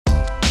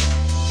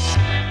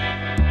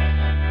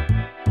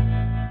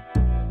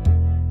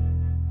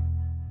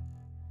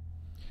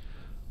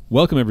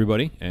Welcome,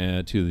 everybody,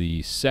 to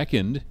the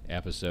second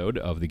episode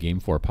of the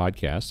GameFor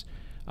Podcast.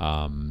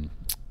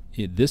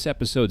 This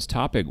episode's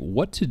topic,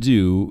 what to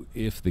do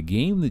if the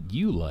game that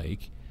you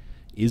like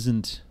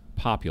isn't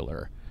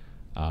popular.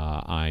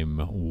 I'm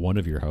one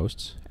of your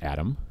hosts,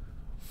 Adam,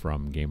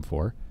 from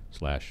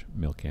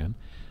GameFor/Milkcan.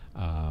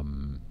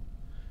 And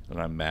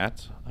I'm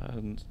Matt,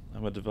 and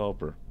I'm a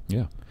developer.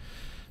 Yeah.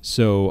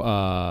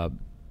 So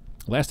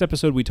last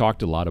episode we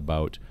talked a lot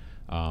about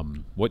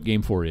what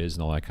GameFor is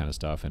and all that kind of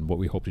stuff, and what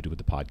we hope to do with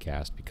the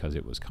podcast, because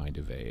it was kind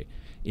of a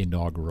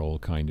inaugural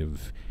kind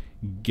of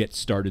get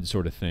started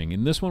sort of thing.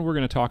 In this one, we're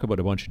going to talk about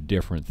a bunch of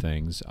different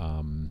things.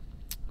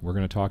 We're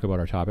going to talk about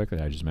our topic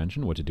that I just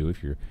mentioned, what to do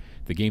if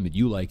the game that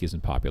you like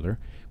isn't popular.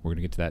 We're going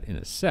to get to that in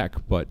a sec,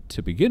 but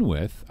to begin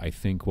with, I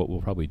think what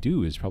we'll probably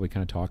do is probably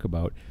kind of talk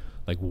about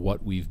like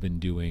what we've been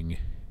doing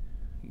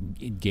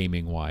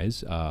gaming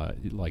wise,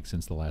 like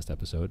since the last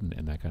episode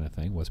and that kind of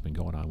thing, what's been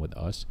going on with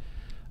us.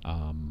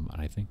 And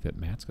I think that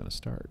Matt's going to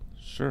start.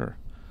 Sure.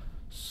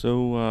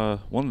 So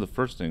one of the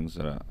first things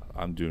that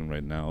I'm doing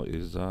right now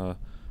is I'm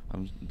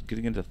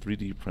getting into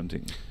 3D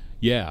printing.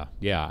 Yeah.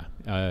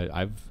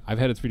 I've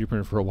had a 3D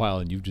printer for a while,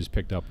 and you've just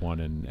picked up one,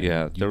 and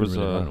yeah, you've been really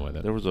running with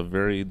it. There was a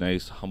very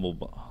nice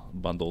humble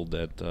bundle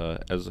that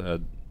as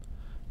a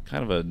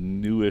kind of a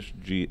newish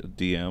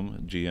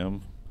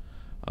GM,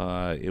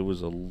 it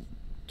was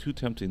too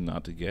tempting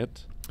not to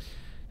get.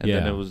 And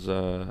then it was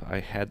I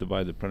had to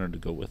buy the printer to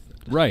go with it.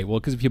 Right. Well,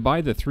 because if you buy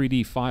the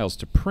 3D files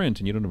to print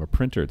and you don't have a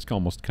printer, it's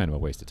almost kind of a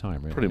waste of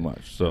time, right? Pretty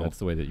much. So that's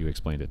the way that you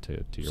explained it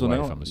to your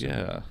wife, I'm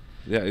assuming.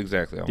 Yeah,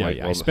 exactly.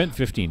 I spent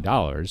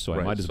 $15, so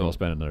I might as well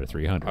spend another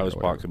 $300. I was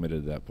pot committed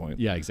at that point.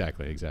 Yeah,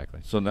 exactly.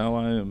 So now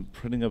I am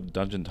printing up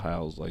dungeon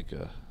tiles like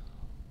a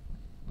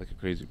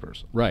crazy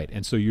person. Right,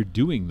 and so you're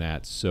doing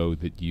that so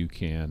that you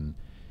can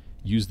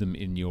use them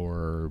in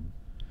your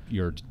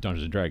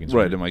Dungeons and Dragons,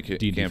 right? In my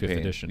D&D campaign. 5th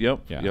edition.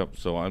 Yep.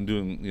 So I'm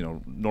doing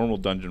normal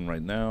dungeon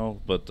right now,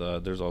 but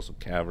there's also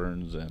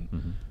caverns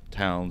and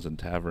towns and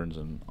taverns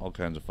and all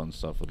kinds of fun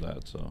stuff with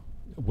that. So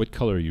what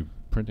color are you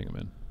printing them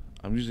in?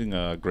 I'm using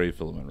a gray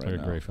filament right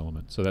now. Gray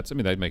filament. So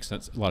that makes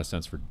sense. A lot of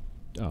sense for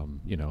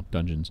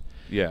dungeons.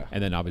 Yeah.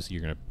 And then obviously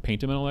you're going to paint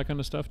them and all that kind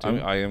of stuff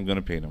too. I am going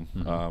to paint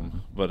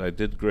them. But I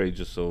did gray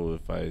just so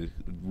if I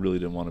really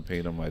didn't want to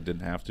paint them, I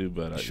didn't have to.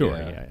 But sure.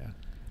 Yeah.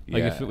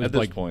 Like if it was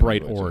like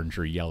bright orange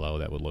or yellow,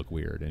 that would look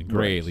weird. And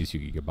gray, at least you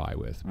could get by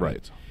with.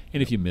 Right.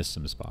 And if you miss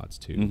some spots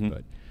too,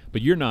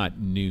 but you're not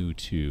new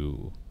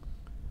to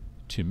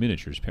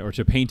miniatures or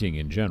to painting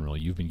in general.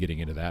 You've been getting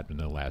into that in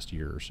the last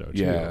year or so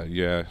too.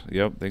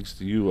 Yep. Thanks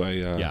to you,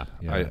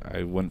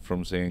 I went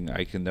from saying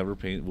I can never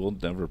paint, will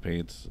never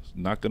paint,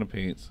 not gonna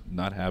paint,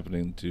 not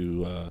happening,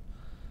 to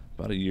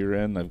about a year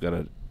in. I've got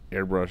an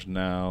airbrush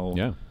now.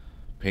 Yeah.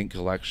 Paint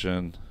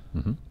collection,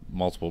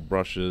 multiple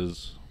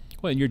brushes.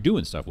 Well, and you're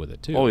doing stuff with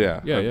it too. Oh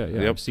yeah.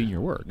 Yep. I've seen your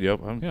work.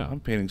 Yep.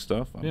 I'm painting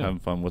stuff. I'm having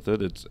fun with it.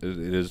 It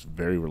is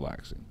very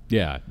relaxing.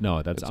 Yeah.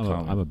 No,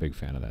 I'm a big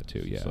fan of that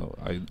too. Yeah. So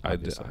I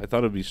thought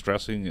it'd be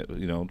stressing,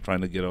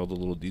 trying to get all the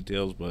little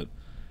details, but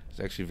it's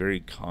actually very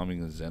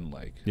calming and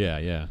zen-like.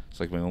 Yeah. It's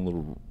like my own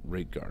little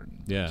rake garden.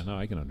 Yeah. No,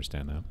 I can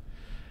understand that.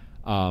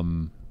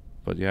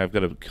 But yeah, I've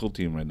got a kill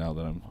team right now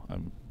that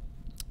I'm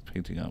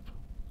painting up.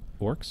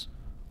 Orcs.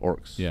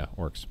 Yeah,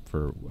 orcs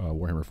for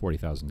Warhammer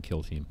 40,000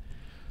 kill team.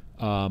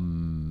 Have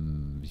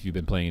you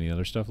been playing any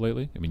other stuff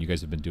lately? I mean, you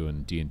guys have been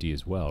doing D&D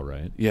as well,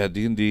 right? Yeah,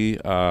 D&D.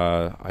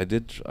 I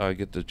did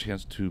get the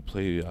chance to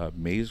play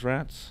Maze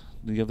Rats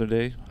the other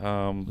day.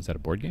 Is that a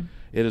board game?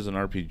 It is an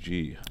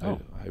RPG. Oh.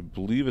 I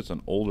believe it's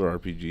an older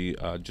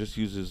RPG. Just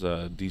uses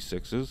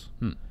D6s.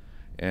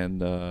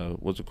 And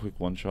was a quick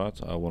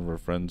one-shot. One of our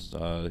friends,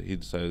 he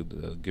decided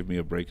to give me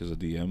a break as a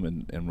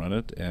DM and run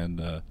it, and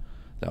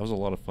that was a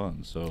lot of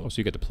fun. So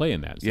you get to play in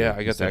that? Yeah,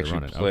 I got to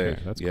actually play.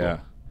 Okay, that's cool.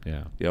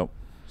 Yeah. Yep.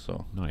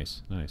 So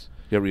nice.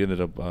 Yeah, we ended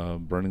up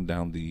burning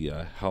down the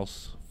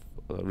house.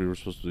 We were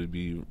supposed to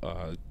be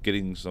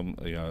getting some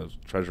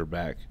treasure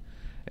back,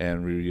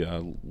 and we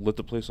lit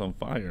the place on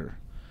fire,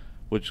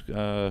 which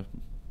gave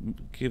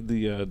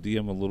the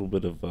DM a little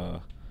bit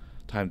of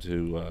time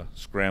to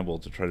scramble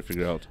to try to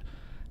figure out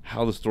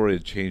how the story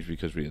had changed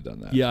because we had done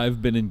that. Yeah, I've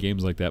been in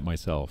games like that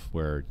myself,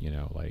 where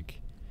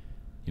like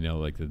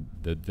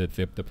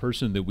the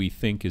person that we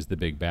think is the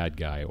big bad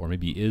guy, or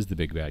maybe is the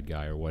big bad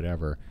guy, or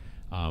whatever.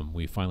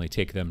 We finally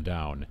take them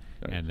down,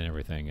 and then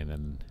everything. And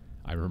then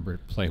I remember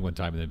playing one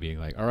time and then being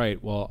like, all right,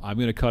 well, I'm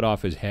going to cut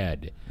off his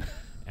head.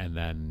 And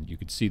then you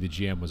could see the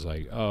GM was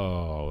like,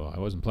 oh, I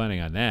wasn't planning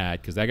on that,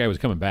 because that guy was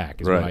coming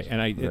back.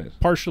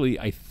 Partially,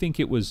 I think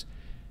it was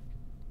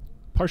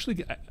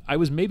I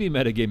was maybe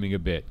metagaming a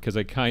bit, because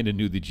I kind of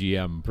knew the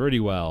GM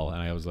pretty well.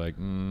 And I was like,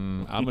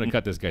 I'm going to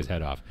cut this guy's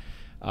head off.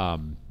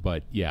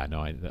 But yeah,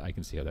 no, I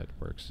can see how that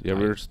works. Yeah,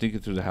 we were sneaking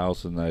through the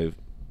house, and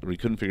we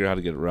couldn't figure out how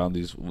to get around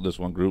this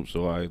one group,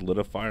 so I lit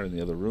a fire in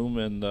the other room,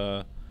 and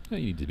you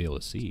need to be able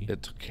to see.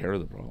 It took care of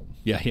the problem.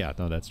 Yeah,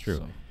 no, that's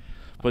true.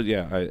 But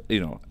yeah,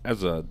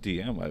 as a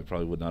DM, I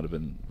probably would not have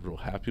been real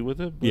happy with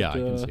it. But, Yeah, I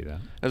can see that.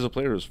 As a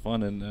player, it was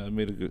fun and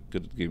made a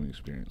good gaming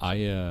experience.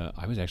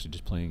 I was actually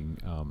just playing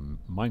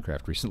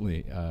Minecraft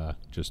recently, I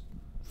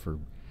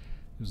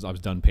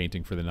was done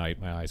painting for the night.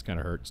 My eyes kind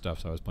of hurt and stuff,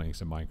 so I was playing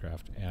some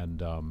Minecraft,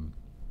 and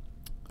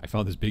I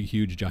found this big,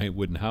 huge, giant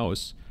wooden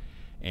house,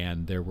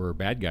 and there were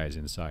bad guys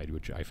inside,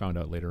 which I found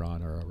out later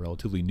on are a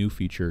relatively new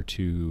feature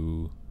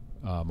to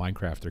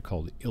Minecraft. They're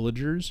called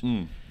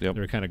illagers. Yep.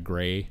 They're kind of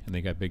gray, and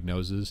they got big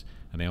noses,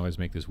 and they always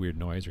make this weird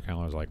noise. They're kind of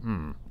always like,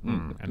 and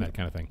that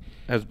kind of thing.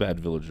 As bad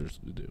villagers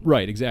do.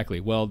 Right, exactly.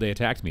 Well, they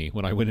attacked me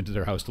when I went into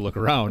their house to look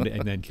around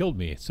and then killed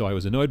me. So I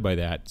was annoyed by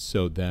that.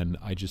 So then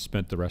I just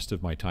spent the rest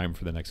of my time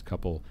for the next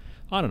couple,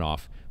 on and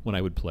off, when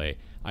I would play.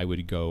 I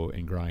would go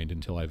and grind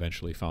until I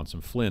eventually found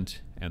some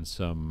flint and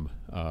some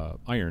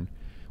iron,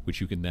 which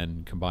you can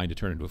then combine to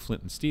turn into a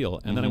flint and steel.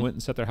 And then I went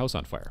and set their house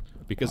on fire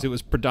because it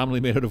was predominantly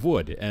made out of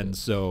wood. And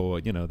so,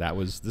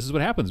 this is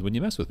what happens when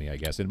you mess with me, I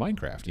guess, in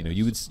Minecraft.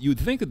 You would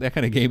think that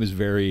kind of game is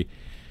very,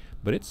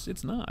 but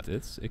it's not.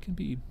 It can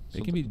be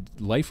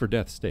life or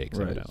death stakes.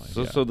 Right.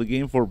 So the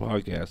GameFor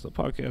Podcast, the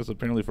podcast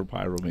apparently for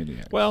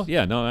pyromaniacs. Well,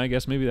 yeah, no, I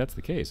guess maybe that's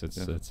the case. It's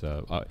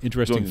a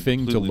interesting Going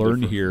thing to completely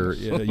learn here,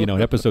 in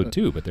episode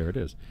 2. But there it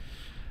is.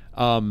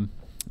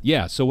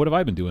 Yeah. So what have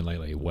I been doing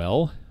lately?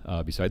 Well,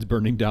 besides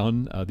burning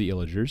down the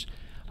illagers,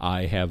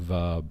 I have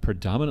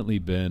predominantly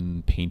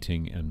been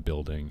painting and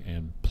building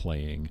and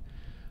playing.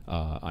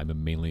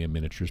 I'm mainly a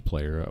miniatures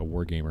player, a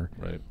war gamer.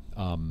 Right.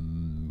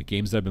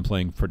 Games that I've been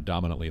playing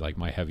predominantly, like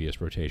my heaviest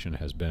rotation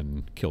has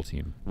been Kill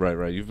Team.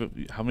 Right.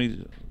 How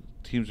many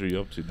teams are you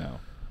up to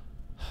now?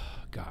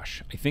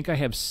 Gosh, I think I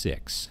have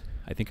 6.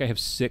 I think I have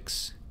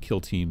 6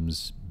 Kill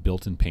Teams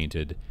built and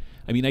painted.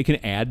 I mean, I can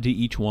add to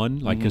each one,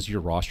 because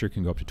your roster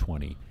can go up to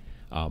 20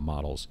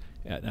 models.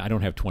 I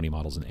don't have 20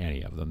 models in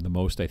any of them. The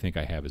most I think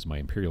I have is my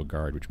Imperial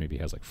Guard, which maybe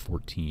has like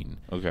 14.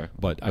 Okay.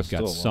 But I've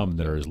got some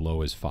that are as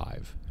low as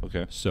 5.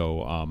 Okay.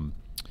 So,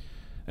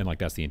 and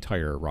that's the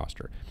entire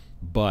roster.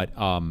 But,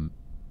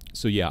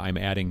 so yeah, I'm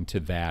adding to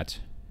that.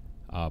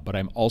 But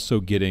I'm also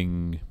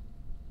getting,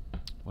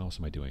 what else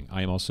am I doing?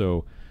 I am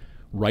also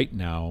right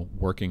now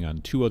working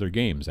on 2 other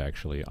games,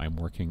 actually. I'm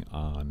working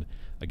on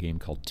a game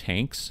called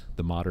Tanks,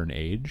 The Modern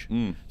Age.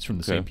 It's from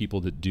the same people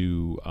that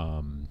do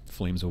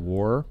Flames of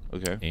War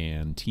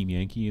and Team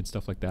Yankee and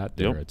stuff like that.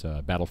 It's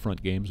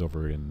Battlefront games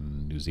over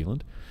in New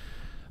Zealand.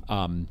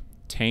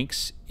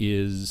 Tanks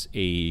is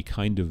a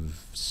kind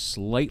of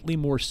slightly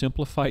more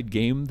simplified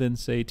game than,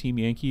 say, Team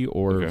Yankee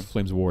or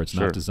Flames of War. It's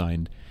not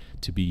designed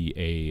to be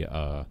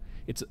a...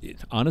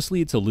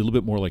 honestly, it's a little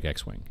bit more like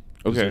X-Wing.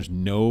 There's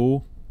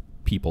no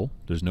people.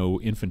 There's no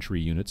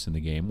infantry units in the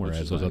game,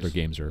 whereas those other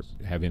games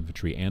have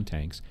infantry and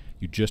tanks.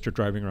 You just are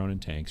driving around in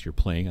tanks. You're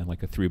playing on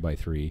like a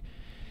 3x3,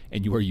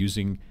 and you are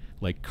using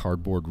like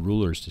cardboard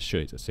rulers to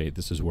say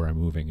this is where I'm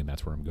moving and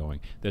that's where I'm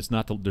going. There's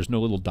no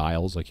little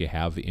dials like you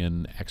have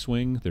in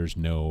X-Wing. There's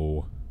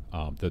no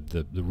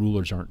the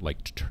rulers aren't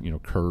like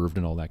curved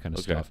and all that kind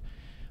of stuff.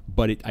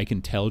 But I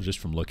can tell just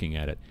from looking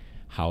at it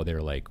how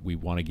they're like, we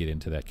want to get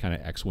into that kind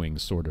of X-Wing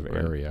sort of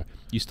area.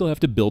 You still have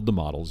to build the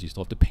models. You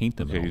still have to paint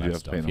them and all that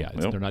stuff. Yeah,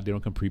 they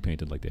don't come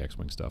pre-painted like the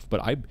X-Wing stuff.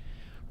 But I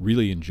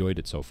really enjoyed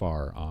it so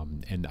far.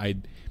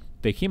 And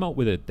they came out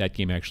with that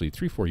game actually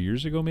 3-4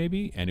 years ago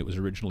maybe, and it was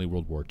originally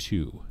World War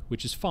II,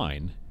 which is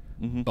fine.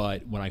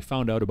 But when I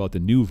found out about the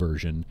new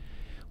version,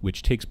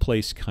 which takes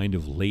place kind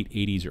of late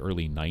 80s,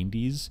 early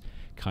 90s,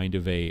 kind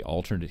of a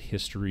alternate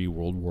history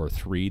World War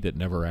III that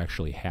never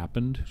actually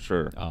happened.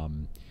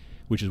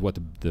 Which is what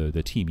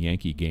the Team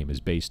Yankee game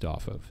is based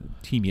off of.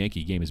 Team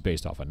Yankee game is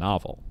based off a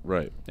novel.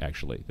 Right.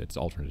 Actually, that's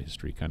alternate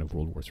history, kind of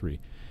World War III.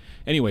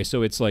 Anyway,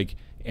 so it's like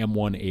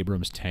M1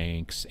 Abrams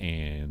tanks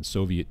and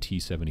Soviet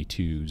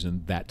T-72s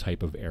and that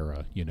type of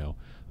era,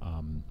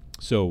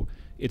 So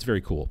it's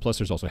very cool. Plus,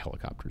 there's also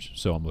helicopters.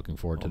 So I'm looking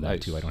forward to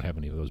that, too. I don't have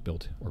any of those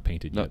built or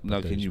painted yet.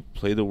 Now, can you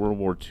play the World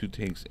War II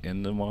tanks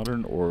in the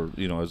modern, or,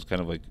 as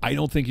kind of like... I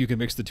don't think you can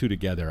mix the two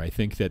together. I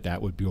think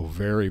that would go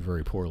very,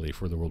 very poorly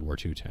for the World War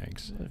II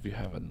tanks. If you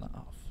have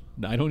enough.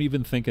 I don't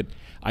even think it...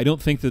 I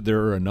don't think that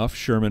there are enough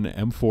Sherman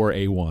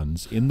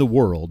M4A1s in the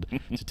world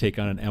to take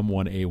on an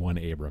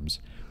M1A1 Abrams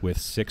with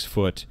 6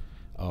 foot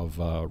of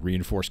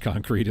reinforced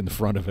concrete in the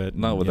front of it.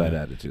 Not with that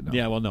attitude, no.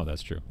 Yeah, well, no,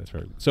 that's true. That's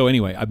right. So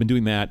anyway, I've been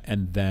doing that,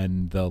 and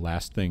then the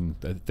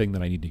thing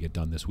that I need to get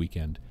done this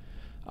weekend,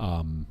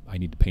 I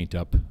need to paint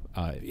up.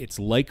 It's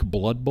like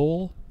Blood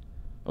Bowl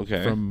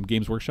from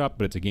Games Workshop,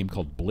 but it's a game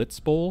called Blitz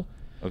Bowl,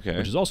 which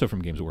is also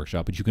from Games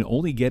Workshop, but you can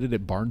only get it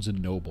at Barnes &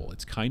 Noble.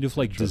 It's kind of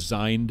like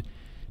designed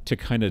to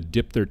kind of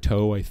dip their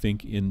toe, I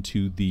think,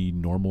 into the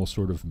normal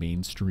sort of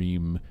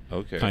mainstream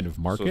kind of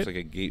market. So it's like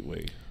a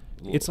gateway.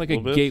 It's like a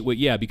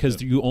gateway,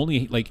 because you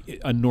only, like,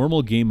 a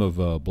normal game of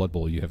Blood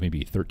Bowl, you have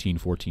maybe 13,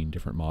 14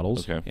 different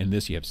models, and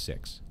this you have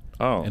 6.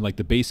 Oh. And, like,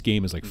 the base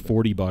game is, like,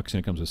 $40, and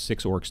it comes with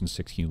 6 orcs and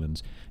 6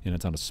 humans, and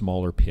it's on a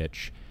smaller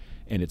pitch,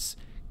 and it's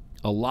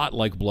a lot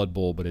like Blood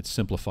Bowl, but it's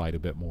simplified a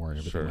bit more and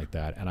everything like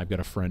that. And I've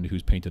got a friend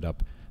who's painted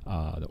up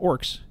the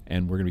orcs,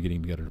 and we're going to be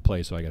getting together to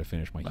play. So I got to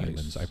finish my Nice.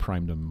 humans. I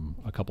primed them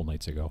a couple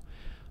nights ago,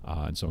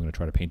 and so I'm going to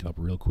try to paint them up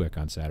real quick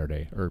on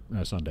Saturday or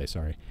Sunday.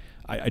 Sorry,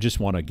 I just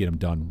want to get them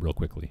done real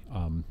quickly.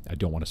 I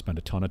don't want to spend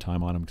a ton of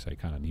time on them because I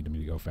kind of need them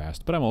to go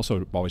fast. But I'm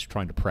also always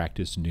trying to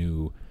practice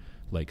new,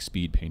 like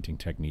speed painting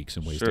techniques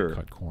and ways Sure. to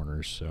cut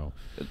corners. So,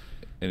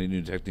 Any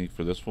new technique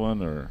for this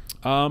one, or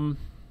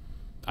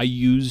I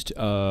used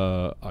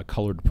a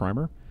colored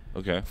primer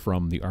okay?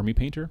 from the Army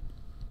Painter.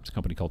 It's a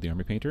company called the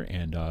Army Painter,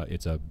 and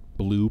it's a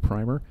blue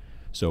primer.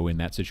 So in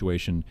that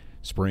situation,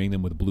 spraying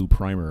them with blue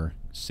primer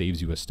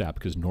saves you a step,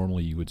 because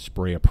normally you would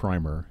spray a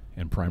primer,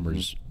 and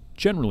primers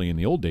generally in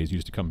the old days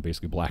used to come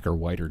basically black or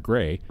white or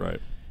gray. Right.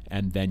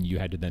 And then you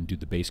had to then do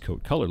the base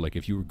coat color. Like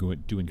if you were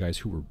doing guys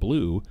who were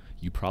blue,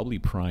 you probably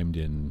primed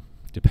in,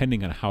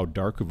 depending on how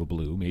dark of a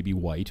blue, maybe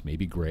white,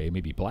 maybe gray,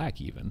 maybe black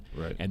even.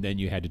 Right. And then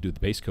you had to do the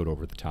base coat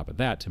over the top of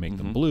that to make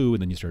them blue,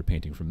 and then you started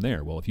painting from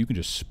there. Well, if you can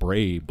just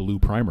spray blue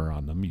primer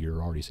on them,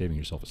 you're already saving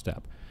yourself a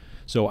step.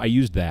 So I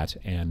used that,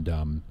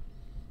 and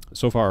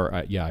so far,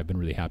 I've been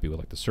really happy with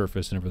like the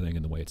surface and everything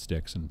and the way it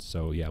sticks. And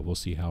so, yeah, we'll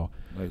see how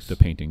Nice. the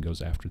painting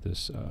goes after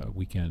this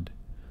weekend.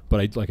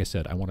 But like I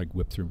said, I want to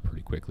whip through them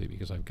pretty quickly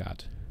because I've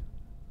got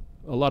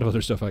a lot of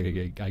other stuff I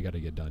got to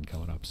get done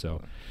coming up.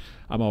 So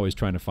I'm always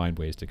trying to find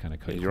ways to kind of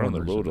cut. Yeah, you're on the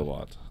corners road of a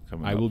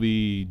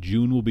it. lot.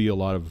 June will be a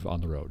lot of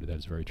on the road. That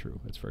is very true.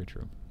 That's very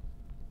true.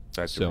 In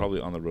fact, So- you're probably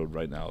on the road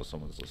right now if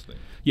someone's listening.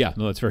 Yeah,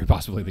 no, that's very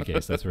possibly the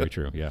case. That's very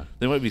true. Yeah.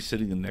 They might be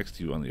sitting next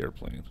to you on the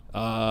airplane.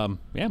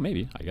 Yeah,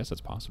 maybe. I guess that's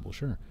possible.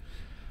 Sure.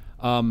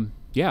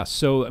 Yeah.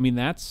 So I mean,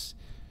 I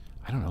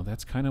don't know.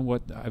 That's kind of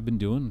what I've been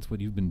doing. That's what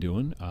you've been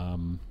doing.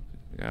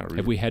 Yeah.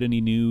 Have we had any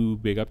new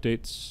big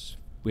updates?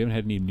 We haven't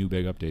had any new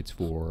big updates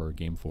for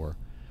GameFor.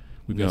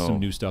 We've got No. some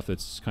new stuff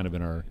that's kind of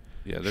in our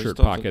there's shirt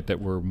stuff pocket that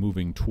we're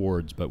moving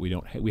towards, but we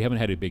haven't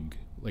had a big,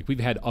 like, we've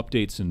had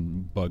updates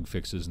and bug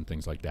fixes and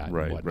things like that. and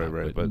Right, whatnot,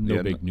 right. But But no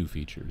yeah, big new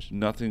features.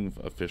 Nothing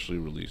officially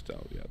released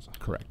out yet.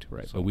 Correct,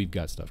 right. So- But we've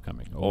got stuff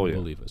coming. Oh, yeah.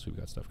 Believe us, we've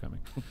got stuff coming.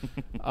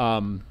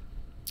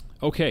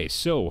 Okay,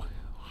 so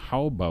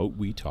how about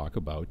we talk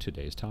about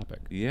today's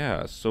topic?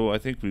 Yeah, so I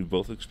think we've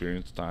both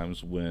experienced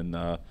times when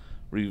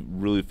we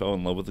really fell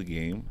in love with a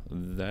game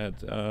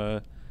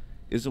that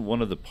isn't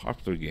one of the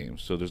popular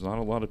games. So there's not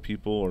a lot of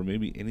people or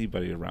maybe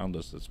anybody around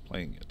us that's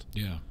playing it.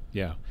 Yeah,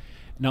 yeah.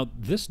 Now,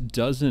 this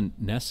doesn't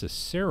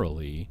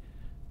necessarily...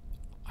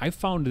 I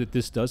found that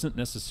this doesn't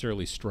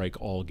necessarily strike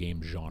all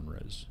game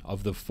genres.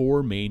 Of the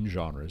four main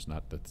genres,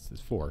 not that's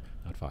four,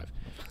 not five.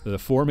 The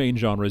four main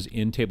genres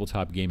in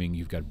tabletop gaming,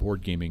 you've got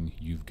board gaming,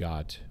 you've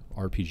got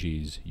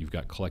RPGs, you've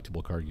got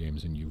collectible card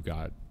games, and you've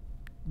got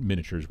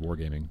miniatures,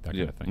 wargaming, that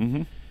kind of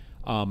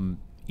thing.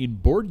 In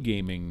board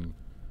gaming,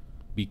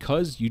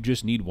 because you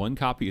just need one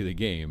copy of the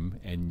game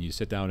and you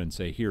sit down and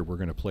say, here, we're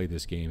going to play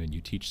this game, and you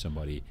teach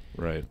somebody,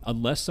 Right.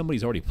 unless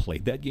somebody's already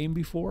played that game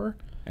before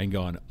and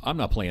gone, I'm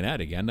not playing that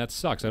again, that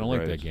sucks, I don't like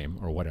Right. that game,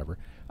 or whatever,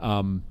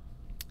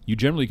 you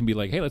generally can be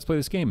like, hey, let's play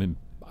this game. And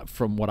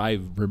from what I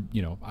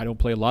don't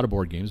play a lot of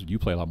board games, but you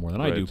play a lot more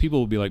than I do. Right. People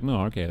will be like,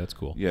 no, okay, that's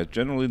cool. Yeah,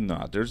 generally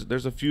not.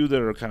 There's a few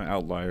that are kind of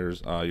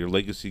outliers. Your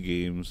legacy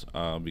games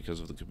because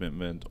of the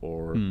commitment,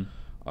 or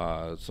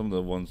some of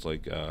the ones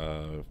like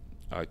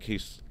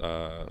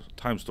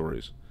time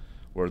stories,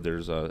 where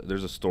there's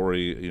a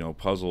story,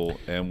 puzzle,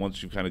 and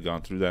once you've kind of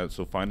gone through that,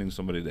 so finding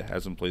somebody that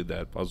hasn't played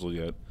that puzzle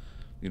yet,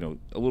 a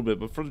little bit,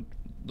 but for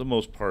the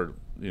most part,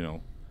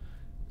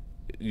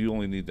 you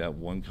only need that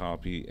one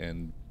copy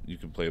and you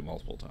can play it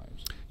multiple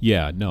times.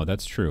 Yeah, no,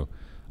 that's true.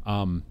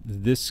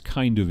 This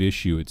kind of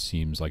issue, it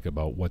seems like,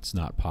 about what's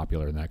not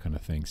popular and that kind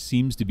of thing,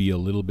 seems to be a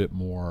little bit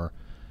more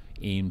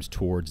aimed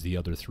towards the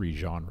other three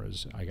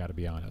genres. I got to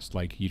be honest.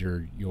 Like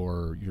either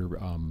your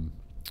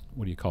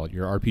what do you call it?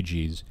 Your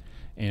RPGs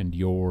and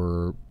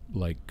your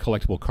like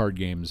collectible card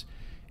games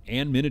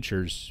and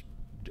miniatures.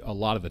 A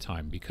lot of the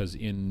time, because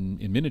in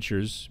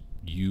miniatures,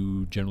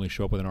 you generally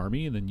show up with an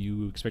army, and then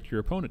you expect your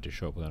opponent to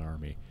show up with an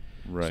army.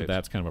 Right. So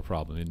that's kind of a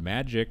problem. In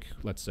Magic,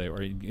 let's say,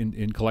 or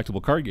in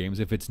collectible card games,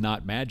 if it's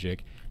not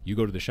Magic, you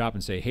go to the shop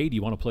and say, hey, do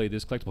you want to play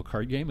this collectible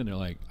card game? And they're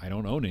like, I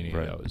don't own any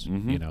Right. of those.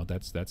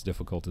 Mhm. That's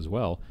difficult as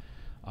well.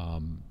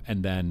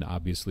 And then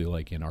obviously,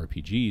 like in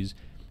RPGs,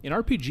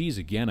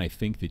 again, I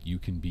think that you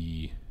can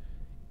be,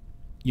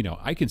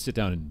 I can sit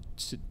down and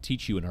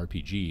teach you an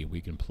RPG, we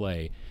can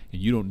play,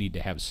 and you don't need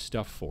to have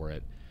stuff for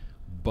it.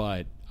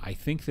 But I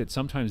think that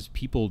sometimes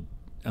people,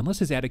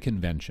 unless it's at a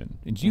convention,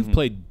 and you've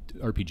played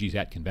RPGs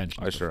at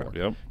conventions I sure before.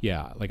 have, yep.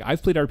 Yeah, like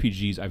I've played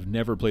RPGs, I've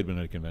never played one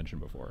at a convention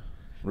before.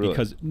 Really?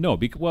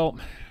 Well,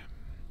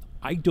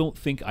 I don't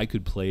think I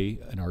could play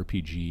an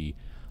RPG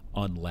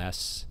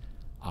unless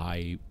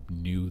I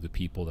knew the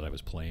people that I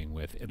was playing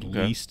with at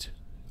least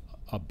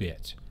a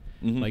bit.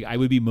 Like I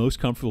would be most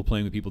comfortable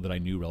playing with people that I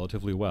knew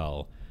relatively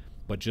well,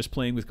 but just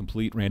playing with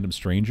complete random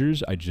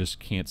strangers, I just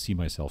can't see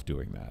myself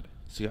doing that.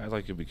 See, I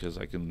like it because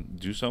I can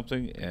do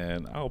something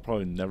and I'll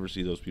probably never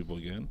see those people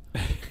again.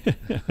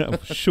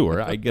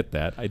 Sure, I get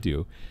that. I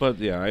do. But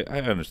yeah,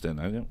 I understand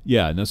that. Yeah.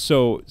 Yeah. No.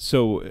 So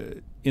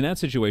in that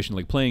situation,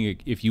 like playing,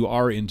 if you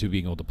are into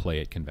being able to play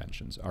at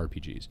conventions,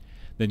 RPGs,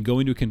 then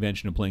going to a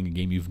convention and playing a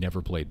game you've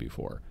never played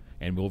before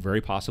and will very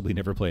possibly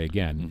never play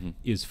again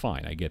is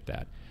fine. I get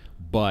that.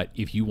 But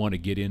if you want to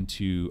get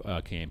into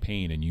a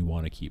campaign and you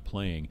want to keep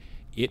playing,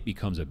 it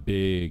becomes a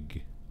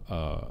big,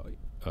 hurdle.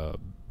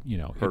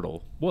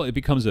 It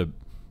becomes a,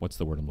 what's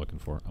the word I'm looking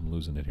for? I'm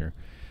losing it here.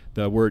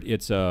 The word,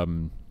 it's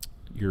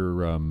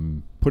you're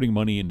putting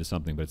money into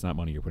something, but it's not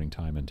money. You're putting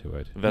time into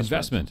it.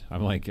 Investment.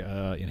 I'm like,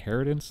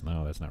 inheritance?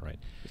 No, that's not right.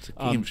 It's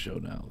a game show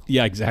now.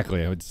 Yeah,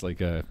 exactly. It's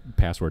like a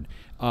password.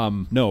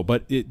 No,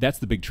 but that's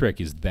the big trick,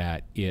 is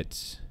that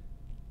it's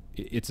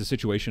a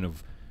situation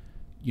of,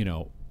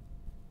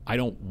 I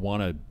don't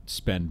want to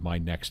spend my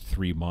next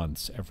 3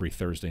 months every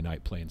Thursday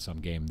night playing some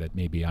game that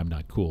maybe I'm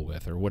not cool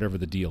with, or whatever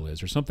the deal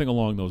is, or something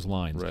along those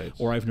lines, right.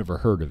 Or I've never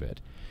heard of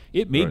it.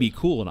 It may right. be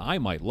cool and I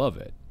might love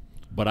it,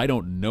 but I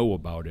don't know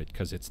about it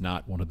because it's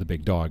not one of the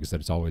big dogs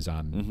that it's always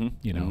on,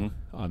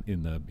 on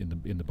in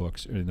the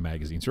books or in the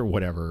magazines or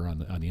whatever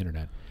on the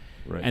internet,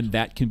 right. And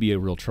that can be a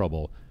real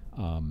trouble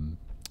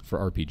for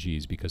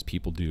RPGs, because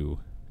people do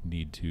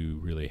need to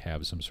really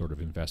have some sort of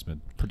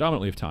investment,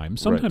 predominantly of time,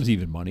 sometimes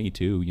even money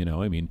too.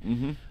 I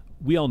mean,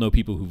 we all know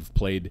people who've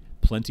played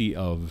plenty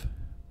of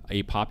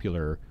a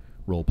popular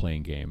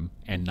role-playing game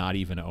and not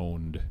even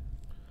owned,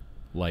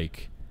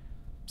 like,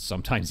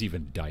 sometimes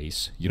even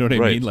dice. You know what I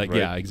mean? Like,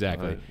 yeah,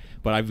 exactly.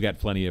 But I've got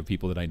plenty of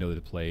people that I know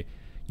that play,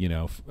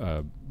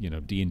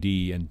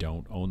 D&D and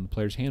don't own the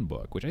player's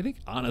handbook, which I think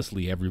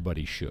honestly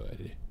everybody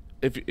should.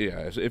 If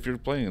you're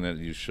playing that,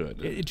 you should.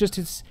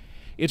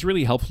 It's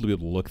really helpful to be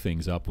able to look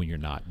things up when you're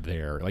not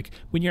there. Like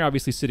when you're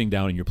obviously sitting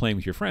down and you're playing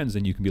with your friends,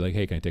 then you can be like,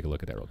 hey, can I take a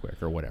look at that real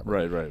quick or whatever.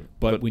 Right.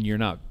 But when you're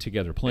not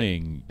together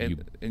playing, and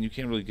you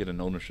can't really get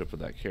an ownership of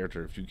that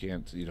character if you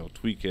can't,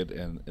 tweak it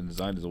and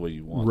design it the way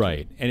you want.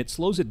 Right. And it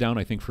slows it down,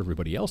 I think, for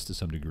everybody else to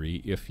some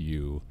degree if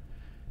you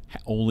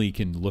only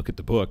can look at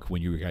the book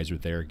when you guys are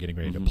there getting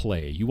ready to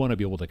play. You want to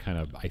be able to kind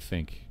of, I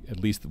think, at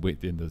least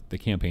in the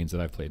campaigns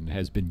that I've played, and it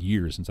has been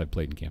years since I've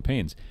played in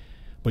campaigns,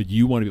 but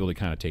you want to be able to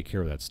kind of take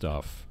care of that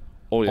stuff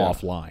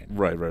offline.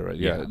 Right.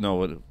 Yeah.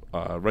 No,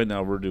 right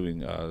now we're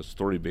doing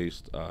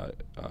story-based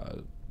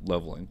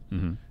leveling.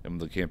 And one of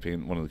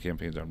the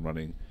campaigns I'm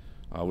running,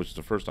 which is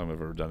the first time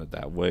I've ever done it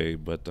that way.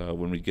 But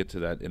when we get to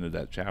that end of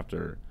that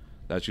chapter,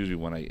 that's usually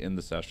when I end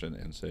the session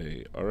and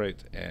say, all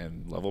right,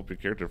 and level up your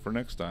character for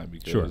next time,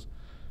 because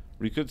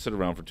we could sit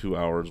around for 2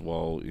 hours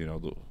while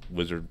the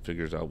wizard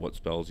figures out what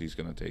spells he's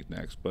going to take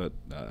next, but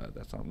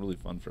that's not really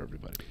fun for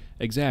everybody.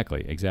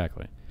 Exactly.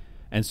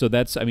 And so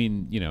that's,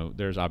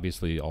 there's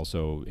obviously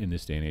also, in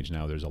this day and age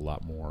now, there's a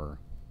lot more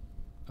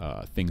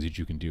things that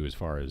you can do as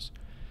far as,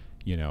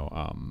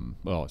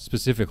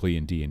 specifically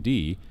in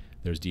D&D,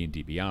 there's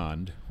D&D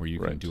Beyond, where you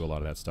can do a lot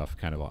of that stuff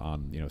kind of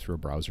on, through a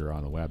browser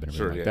on the web and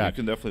everything like that.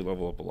 You can definitely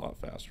level up a lot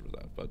faster with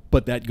that.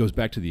 But that goes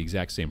back to the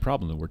exact same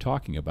problem that we're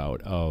talking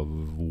about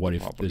of what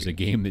if there's a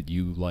game that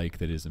you like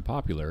that isn't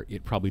popular,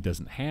 it probably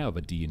doesn't have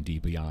a D&D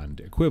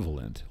Beyond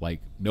equivalent. Like,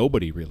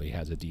 nobody really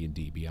has a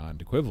D&D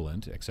Beyond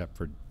equivalent except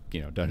for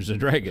Dungeons and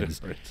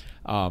Dragons,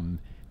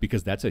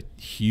 because that's a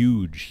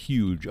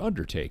huge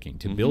undertaking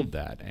to build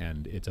that,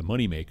 and it's a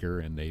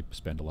moneymaker, and they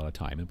spend a lot of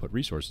time and put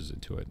resources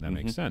into it, and that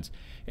makes sense.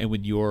 And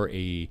when you're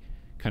a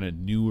kind of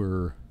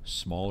newer,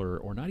 smaller,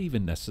 or not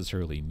even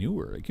necessarily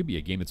newer, it could be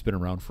a game that's been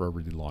around for a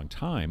really long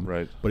time,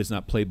 but it's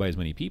not played by as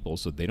many people,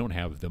 so they don't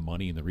have the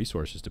money and the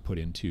resources to put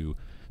into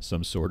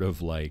some sort of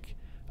like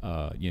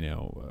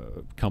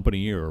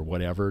company or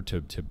whatever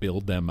to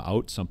build them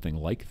out something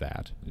like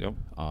that.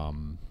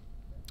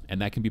 And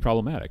that can be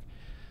problematic.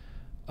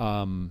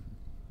 So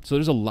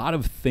there's a lot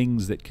of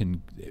things that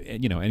can,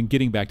 and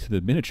getting back to the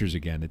miniatures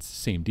again, it's the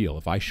same deal.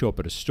 If I show up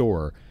at a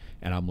store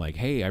and I'm like,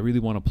 hey, I really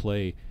want to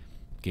play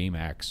Game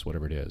X,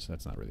 whatever it is.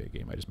 That's not really a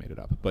game. I just made it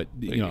up. But,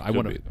 I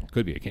want to,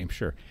 could be a game,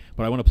 sure.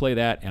 But I want to play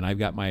that, and I've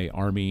got my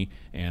army,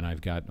 and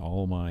I've got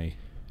all my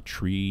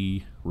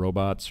tree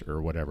robots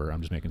or whatever. I'm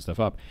just making stuff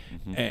up.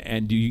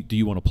 And do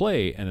you want to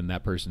play? And then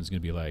that person's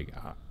going to be like,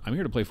 I'm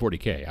here to play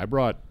 40K. I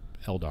brought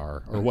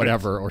Eldar or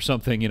whatever or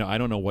something. I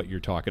don't know what you're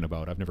talking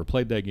about. I've never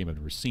played that game. I've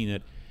never seen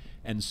it.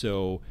 And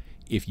so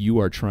if you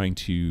are trying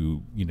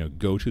to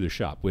go to the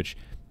shop, which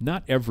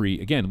not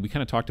again, we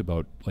kind of talked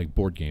about like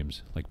board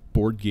games,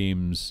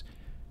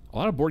 a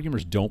lot of board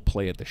gamers don't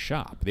play at the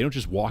shop. They don't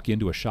just walk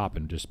into a shop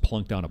and just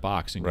plunk down a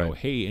box and go,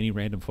 hey, any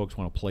random folks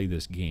want to play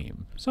this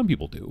game? Some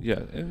people do.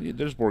 Yeah, and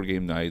there's board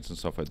game nights and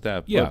stuff like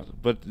that.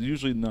 But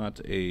usually not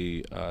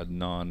a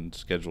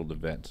non-scheduled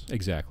event.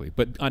 Exactly.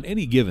 But on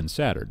any given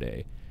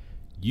Saturday,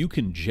 you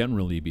can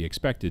generally be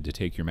expected to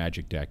take your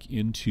Magic deck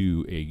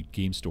into a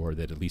game store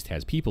that at least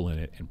has people in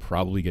it and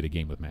probably get a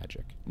game with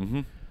Magic.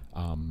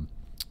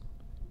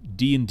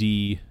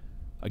 D&D,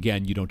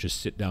 again, you don't just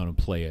sit down and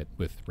play it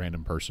with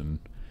random person.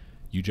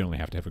 you generally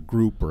have to have a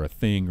group or a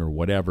thing or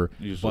whatever.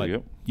 Usually,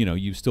 but yep.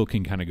 you still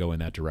can kind of go in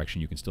that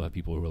direction. You can still have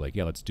people who are like,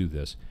 yeah, let's do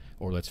this,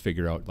 or let's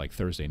figure out like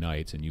Thursday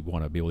nights, and you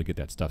want to be able to get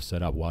that stuff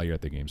set up while you're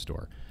at the game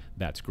store.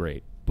 That's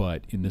great.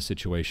 But in this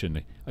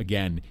situation,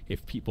 again,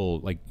 if people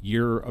like,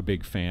 you're a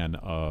big fan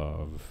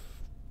of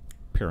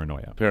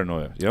Paranoia,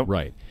 Yep.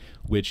 right,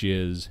 which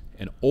is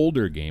an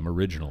older game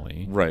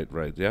originally. Right.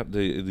 Yep.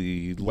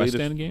 The West latest,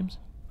 End Games.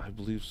 I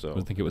believe so.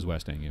 I think it was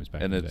West End Games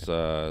back And in the it's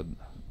day.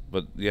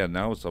 but yeah,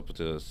 now it's up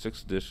to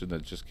 6th edition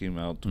that just came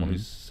out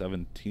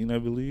 2017, I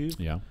believe.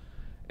 Yeah.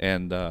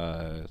 And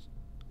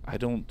I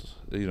don't,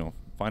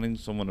 finding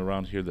someone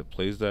around here that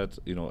plays that,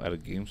 at a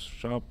game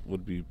shop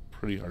would be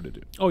pretty hard to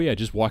do. Oh yeah,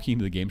 just walking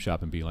into the game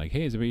shop and being like,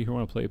 "Hey, is anybody here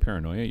want to play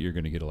Paranoia?" You're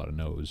going to get a lot of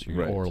no's,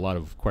 Right. or a lot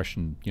of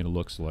question,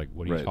 looks like,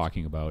 "What are you Right.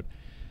 talking about?"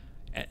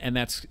 And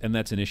that's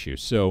an issue.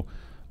 So,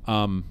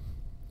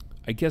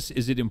 I guess,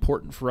 is it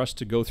important for us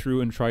to go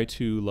through and try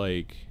to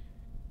like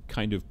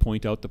kind of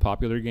point out the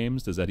popular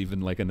games? Is that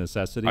even like a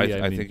necessity?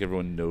 I think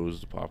everyone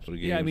knows the popular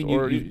games. Yeah, I mean,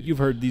 you've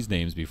heard these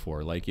names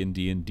before, like in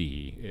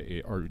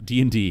D&D or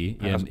D&D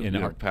in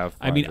our. Pathfinder,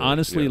 I mean,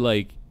 honestly, yeah.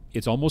 like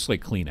it's almost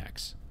like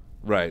Kleenex.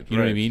 Right. You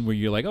know what I mean? Where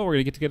you're like, oh, we're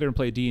gonna get together and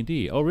play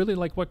D&D. Oh, really?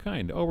 Like what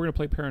kind? Oh, we're gonna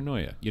play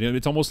Paranoia.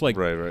 It's almost like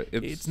Right.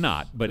 It's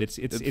not, but it's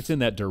in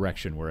that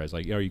direction. Whereas,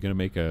 like, are you gonna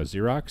make a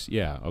Xerox?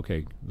 Yeah,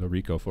 okay. The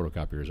Ricoh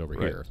photocopier is over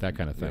here. That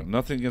kind of thing.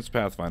 Nothing against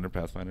Pathfinder.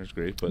 Pathfinder's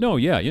great, but No,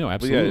 yeah, but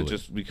absolutely. yeah,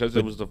 just because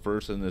it was the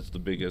first and it's the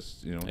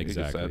biggest, Exactly. It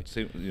gets that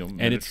same, And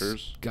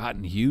miniatures. it's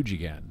gotten huge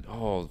again.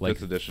 Oh, Like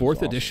 5th edition.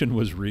 4th edition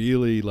was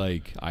really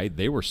like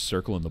they were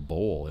circling the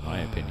bowl, in my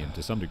opinion,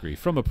 to some degree.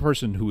 From a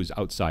person who is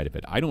outside of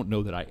it, I don't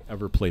know that I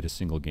ever played a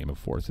single game of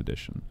 4th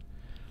edition.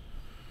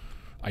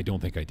 I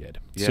don't think I did.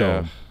 Yeah.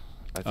 So,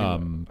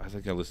 I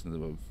think I listened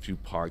to a few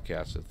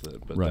podcasts of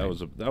it, but Right.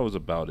 that was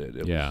about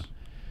it. yeah.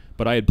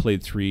 But I had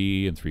played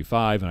 3 and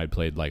 3.5, and I'd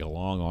played like a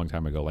long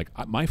time ago. Like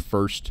my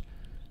first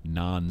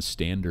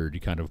non-standard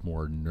kind of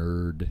more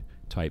nerd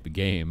type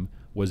game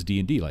was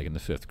D&D, like in the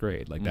 5th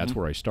grade. Like that's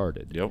where I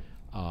started. Yep.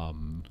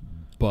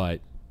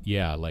 But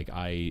yeah, like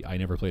I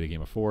never played a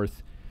game of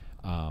 4th.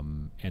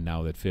 And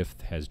now that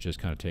 5th has just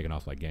kind of taken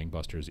off like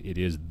gangbusters, it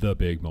is the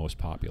big most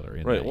popular.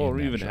 Right. Well,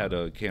 we even had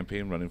a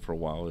campaign running for a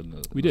while in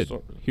the. We the did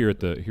store. here at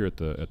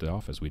the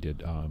office. We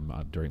did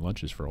during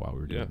lunches for a while.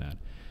 We were doing that.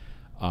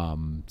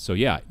 So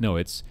yeah, no,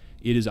 it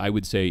is, I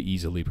would say,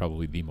 easily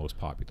probably the most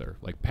popular.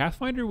 Like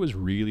Pathfinder was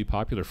really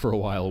popular for a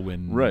while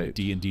when Right.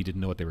 D&D didn't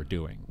know what they were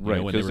doing.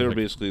 Right, when because they were like,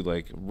 basically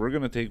like, we're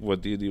going to take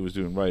what D&D was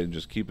doing right and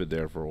just keep it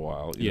there for a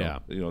while. Yeah.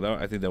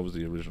 I think that was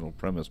the original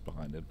premise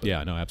behind it. But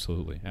yeah, no,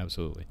 absolutely.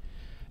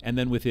 And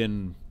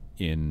then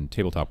in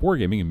tabletop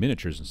wargaming and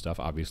miniatures and stuff,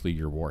 obviously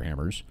your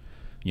Warhammers,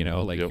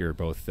 Yep. you're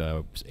both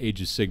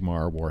Age of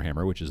Sigmar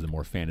Warhammer, which is the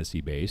more fantasy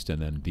based, and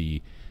then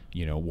the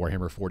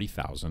Warhammer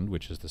 40,000,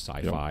 which is the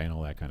sci-fi and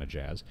all that kind of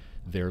jazz.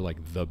 They're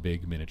like the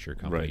big miniature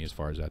company Right. as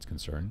far as that's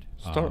concerned.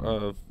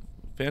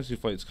 Fantasy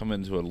Flight's come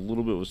into it a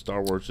little bit with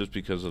Star Wars just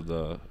because of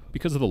the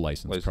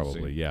license, probably.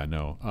 licensing. Yeah,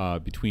 no.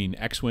 Between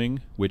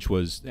X-Wing, which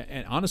was,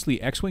 and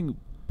honestly, X-Wing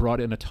brought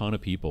in a ton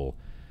of people.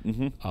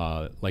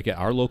 Like at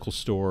our local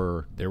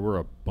store, there were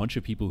a bunch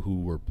of people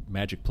who were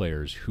Magic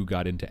players who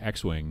got into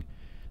X-Wing.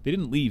 They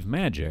didn't leave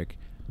Magic,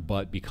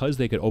 but because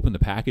they could open the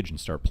package and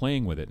start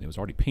playing with it, and it was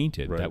already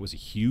painted, Right. that was a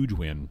huge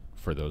win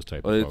for those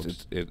type Well, of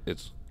folks.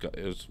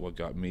 it's what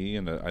got me,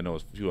 and I know a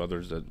few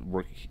others that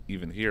work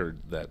even here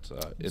that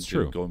It's into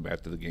true. going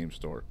back to the game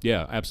store.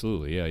 Yeah,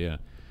 absolutely. Yeah.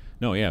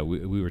 No, yeah,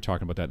 we were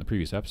talking about that in the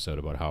previous episode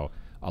about how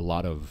a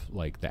lot of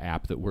like the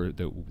app that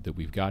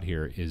we've got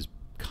here is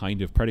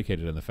kind of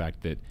predicated on the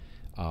fact that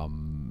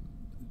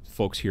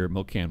folks here at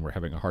Milk Can were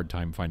having a hard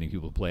time finding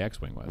people to play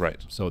X-Wing with.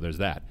 Right. So there's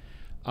that.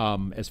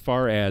 As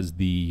far as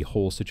the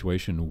whole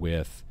situation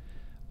with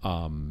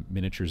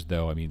miniatures,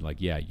 though, I mean, like,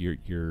 yeah,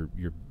 you're.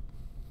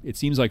 It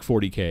seems like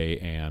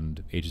 40K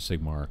and Age of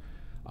Sigmar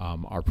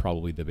are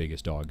probably the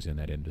biggest dogs in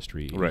that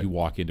industry. Right. You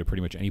walk into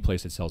pretty much any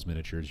place that sells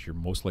miniatures, you're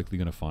most likely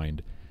going to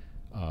find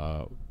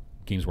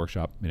Games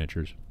Workshop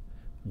miniatures,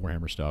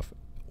 Warhammer stuff,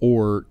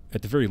 or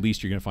at the very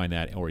least, you're going to find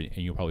that, and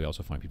you'll probably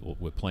also find people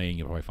with playing.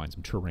 You'll probably find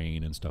some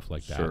terrain and stuff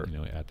like that, Sure.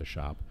 at the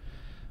shop.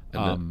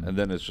 And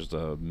then it's just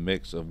a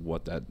mix of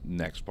what that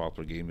next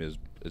popular game is.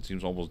 It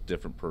seems almost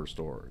different per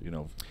store,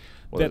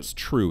 That's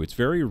true. It's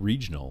very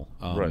regional.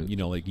 Right.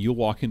 Like you'll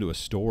walk into a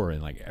store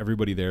and like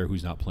everybody there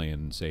who's not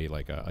playing, say,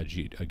 like a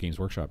Games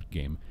Workshop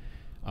game,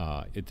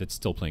 that's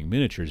still playing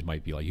miniatures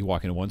might be like you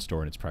walk into one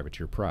store and it's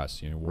Privateer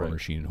Press, War Right.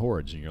 Machine and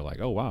Hordes, and you're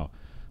like, oh wow,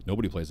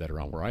 nobody plays that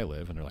around where I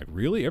live, and they're like,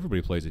 really?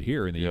 Everybody plays it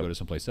here, and then you Yep. go to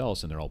someplace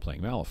else and they're all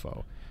playing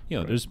Malifaux.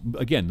 Right. There's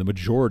again the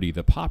majority,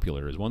 the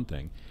popular is one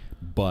thing,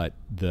 but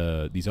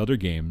these other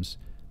games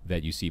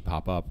that you see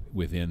pop up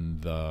within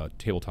the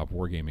tabletop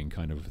wargaming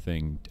kind of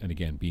thing, and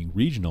again being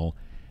regional,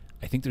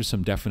 I think there's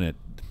some definite,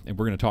 and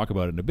we're going to talk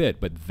about it in a bit,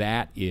 but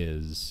that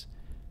is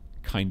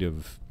kind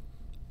of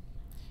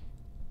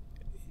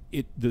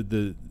it.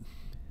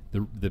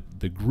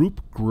 The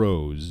group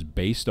grows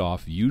based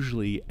off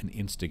usually an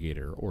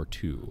instigator or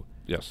two,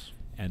 Yes.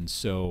 and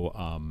so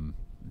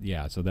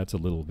yeah, so that's a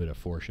little bit of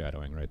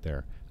foreshadowing right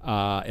there.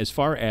 As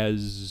far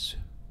as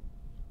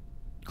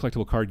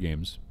collectible card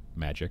games,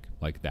 Magic,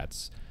 like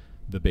that's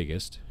the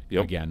biggest.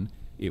 Yep. Again,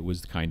 it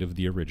was kind of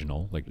the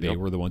original. Like they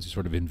were the ones who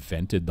sort of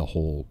invented the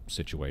whole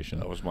situation.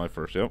 That was my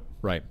first. Yep.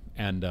 Right.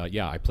 And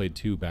yeah, I played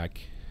 2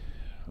 back.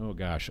 Oh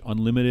gosh,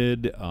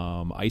 Unlimited,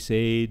 Ice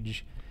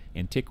Age,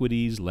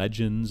 Antiquities,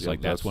 Legends. Yep,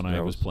 like that's when I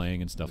was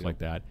playing and stuff like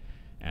that.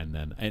 And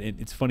then, and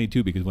it's funny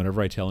too because whenever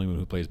I tell anyone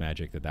who plays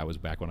Magic that was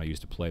back when I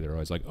used to play, they're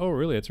always like, "Oh,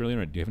 really? That's really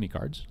interesting. Do you have any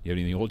cards? Do you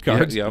have any old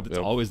cards?" Yeah, It's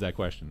always that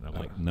question. And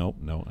I'm like, "No,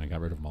 I got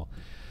rid of them all."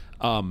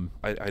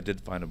 I did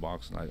find a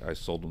box and I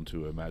sold them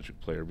to a Magic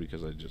player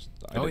because I didn't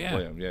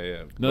play them.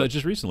 Yeah. No,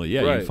 just recently.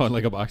 Yeah, Right. you found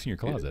like a box in your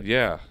closet.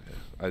 Yeah,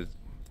 I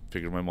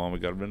figured my mom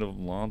had got rid of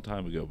them a long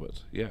time ago,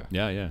 but yeah.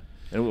 Yeah.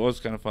 And it was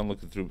kind of fun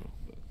looking through.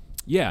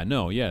 Yeah,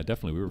 no, yeah,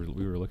 definitely.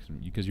 We were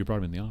looking because you brought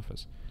them in the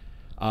office.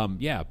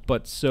 Yeah,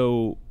 but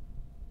so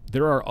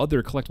there are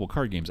other collectible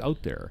card games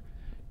out there,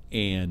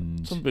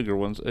 and Some bigger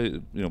ones.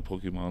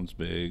 Pokemon's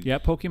big. yeah,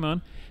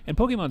 Pokemon, and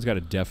Pokemon's got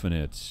a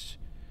definite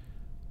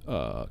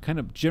kind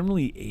of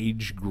generally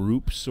age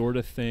group sort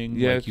of thing.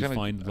 Yeah, like you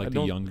find like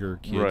the younger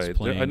kids right.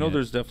 playing. I know it.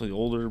 there's definitely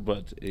older,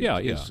 but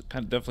it's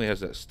kind of definitely has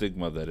that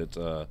stigma that it's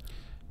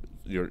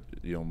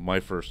my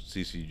first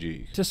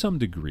CCG. To some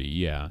degree,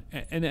 yeah,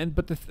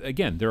 but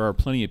again, there are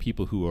plenty of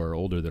people who are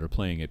older that are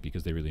playing it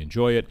because they really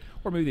enjoy it,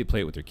 or maybe they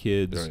play it with their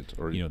kids, Right,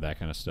 or that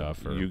kind of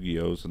stuff. Or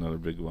Yu-Gi-Oh's another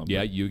big one.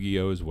 yeah,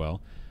 Yu-Gi-Oh as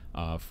well.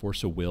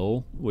 Force of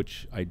Will,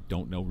 which I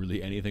don't know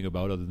really anything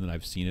about other than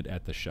I've seen it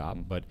at the shop,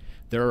 but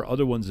there are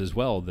other ones as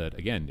well that,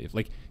 again,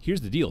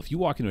 here's the deal: if you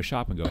walk into a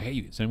shop and go,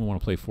 "Hey, does anyone want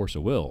to play Force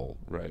of Will?"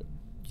 Right.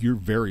 You're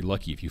very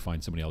lucky if you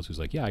find somebody else who's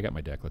like, "Yeah, I got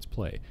my deck, let's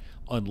play,"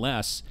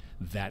 unless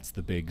that's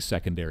the big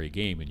secondary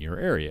game in your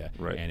area.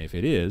 Right. And if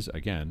it is,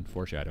 again,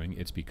 foreshadowing,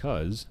 it's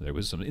because there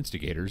was some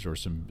instigators or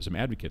some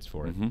advocates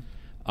for it.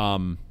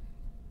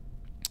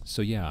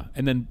 So yeah,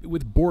 and then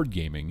with board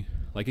gaming,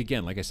 like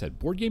I said,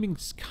 board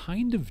gaming's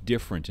kind of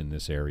different in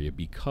this area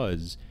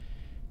because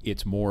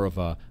it's more of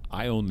a,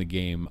 I own the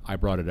game, I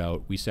brought it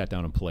out, we sat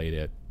down and played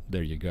it,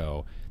 there you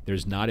go.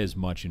 There's not as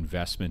much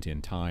investment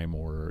in time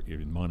or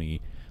in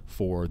money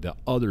for the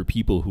other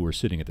people who are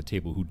sitting at the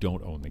table who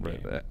don't own the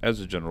game. Right. As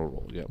a general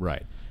rule, yeah.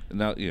 Right. And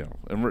now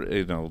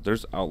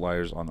there's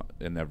outliers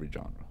in every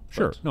genre.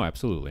 Sure. But No,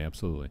 absolutely.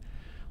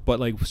 But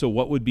so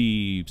what would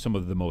be some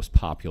of the most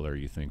popular,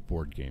 you think,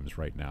 board games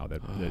right now?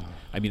 That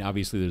I mean,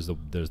 obviously there's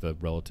the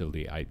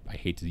relatively, I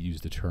hate to use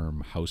the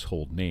term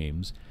household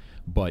names,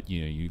 but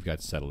you've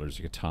got Settlers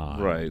of Catan,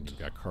 Right. You've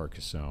got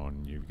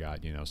Carcassonne, you've got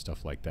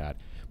stuff like that.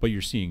 But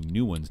you're seeing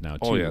new ones now too.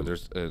 Oh yeah,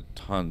 there's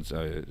tons.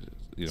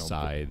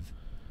 Scythe.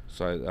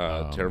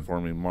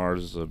 Terraforming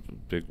Mars is a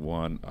big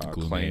one.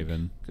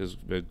 Gloomhaven.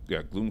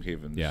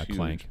 Gloomhaven. Yeah, huge.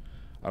 Clank.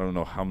 I don't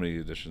know how many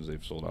editions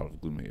they've sold out of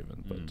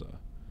Gloomhaven, but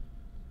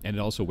And it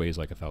also weighs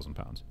like 1,000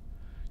 pounds.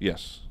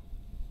 yes,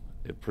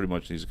 it pretty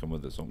much needs to come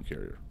with its own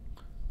carrier.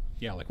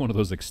 Yeah, like one of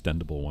those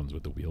extendable ones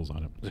with the wheels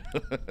on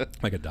it,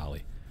 like a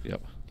dolly.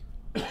 Yep.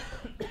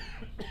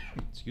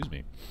 Excuse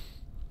me.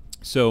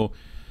 So,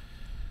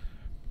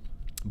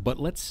 but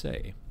let's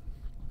say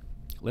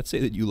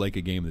that you like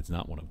a game that's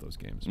not one of those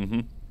games.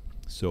 Mm-hmm.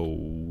 So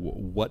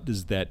what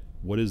does that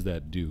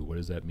do? What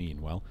does that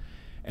mean? Well,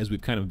 as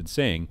we've kind of been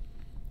saying,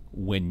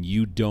 when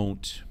you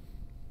don't,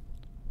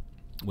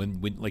 when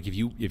like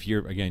if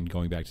you're again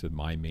going back to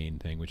my main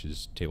thing, which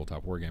is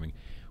tabletop wargaming,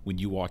 when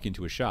you walk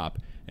into a shop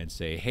and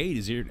say, "Hey,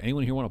 does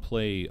anyone here want to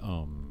play,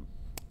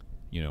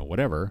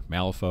 whatever,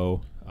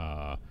 Malifaux,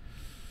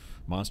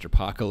 Monster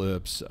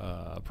Apocalypse,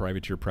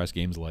 Privateer Press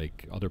games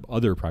like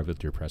other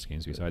Privateer Press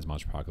games besides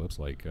Monster Apocalypse,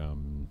 like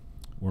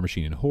War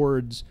Machine and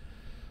Hordes,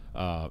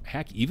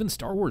 heck, even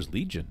Star Wars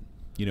Legion."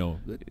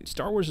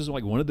 Star Wars is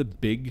like one of the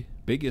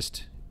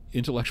biggest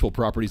intellectual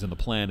properties on the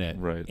planet,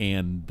 Right.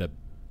 And the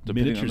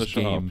Depending on miniatures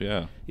the shop, game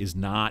yeah. is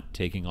not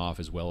taking off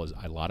as well as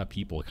a lot of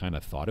people kind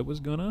of thought it was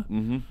gonna.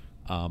 Mm-hmm.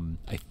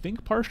 I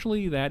think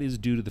partially that is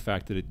due to the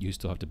fact that you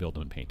still have to build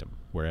them and paint them,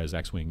 whereas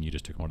X-Wing, you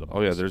just took them out of the box.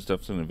 Oh yeah, there's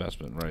definitely an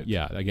investment, right?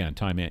 Yeah, again,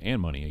 time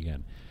and money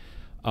again.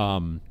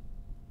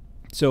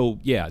 So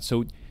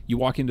you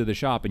walk into the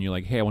shop and you're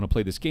like, "Hey, I want to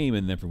play this game,"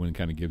 and everyone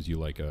kind of gives you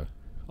like a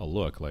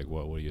look, like,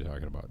 "What are you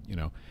talking about?"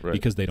 Right.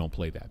 Because they don't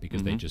play that,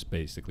 because they just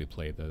basically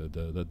play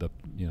the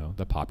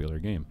popular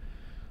game.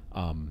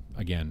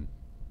 Again,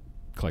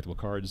 collectible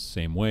cards,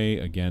 same way.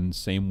 Again,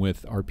 same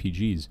with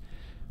RPGs.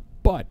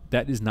 But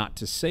that is not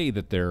to say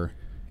that there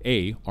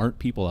aren't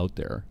people out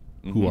there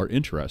who are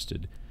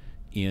interested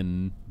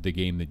in the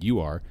game that you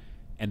are,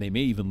 and they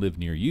may even live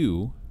near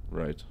you,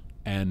 Right.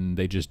 and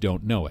they just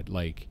don't know it.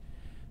 Like,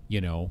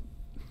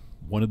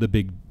 one of the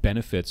big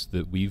benefits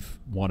that we've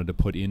wanted to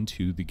put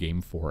into the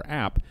GameFor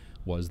app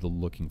was the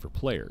looking for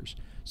players,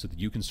 so that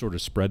you can sort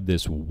of spread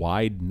this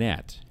wide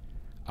net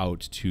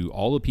out to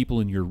all the people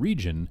in your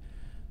region,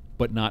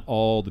 but not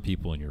all the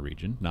people in your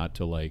region, not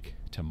to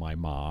my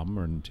mom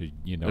or to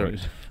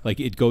Right. like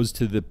it goes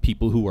to the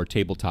people who are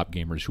tabletop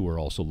gamers who are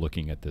also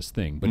looking at this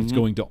thing, but it's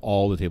going to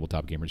all the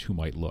tabletop gamers who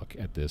might look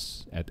at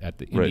this in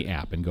Right. the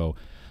app and go,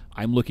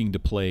 I'm looking to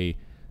play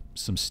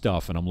some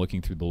stuff, and I'm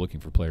looking through the looking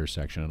for players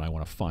section, and I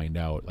want to find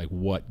out like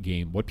what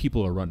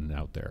people are running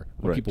out there,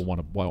 what people want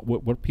to,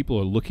 what people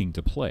are looking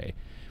to play.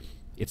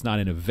 It's not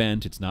an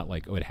event. It's not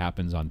like, oh, it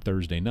happens on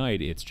Thursday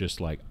night. It's just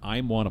like,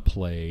 I want to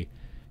play,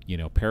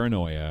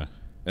 Paranoia.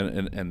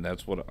 And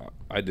that's what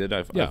I did.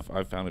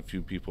 I've found a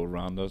few people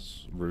around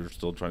us. We're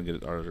still trying to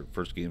get our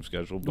first game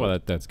scheduled. Well,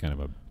 that's kind of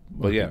a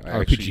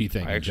RPG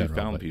thing. I actually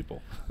general, found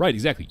people. Right,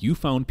 exactly. You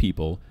found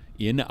people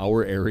in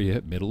our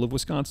area, middle of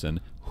Wisconsin,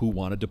 who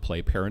wanted to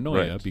play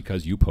Paranoia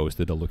because you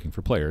posted a looking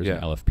for players, an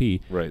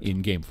LFP,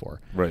 in GameFor.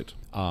 Right.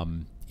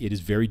 It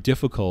is very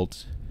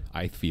difficult,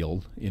 I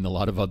feel, in a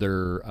lot of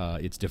other,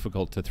 it's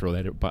difficult to throw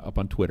that up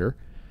on Twitter.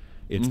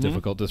 It's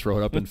difficult to throw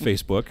it up on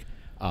Facebook.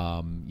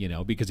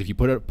 Because if you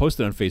post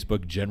it on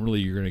Facebook, generally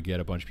you're going to get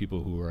a bunch of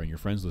people who are on your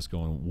friends list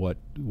going, "What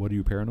are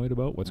you paranoid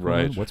about? What's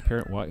going on? What's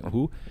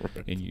who?"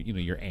 And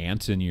your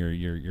aunt and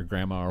your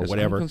grandma or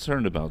whatever. I'm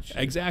concerned about you.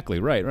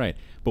 Exactly, right.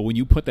 But when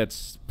you put that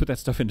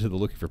stuff into the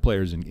looking for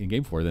players in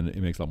GameFor, then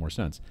it makes a lot more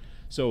sense.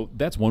 So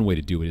that's one way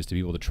to do it, is to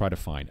be able to try to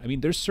find. I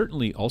mean, there's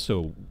certainly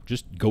also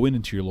just going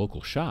into your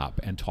local shop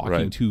and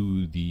talking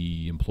to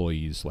the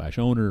employees /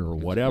 owner or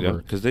whatever.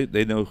 Because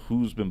they know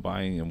who's been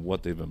buying and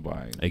what they've been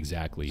buying.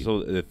 Exactly. So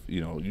if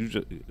you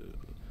just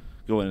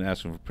go in and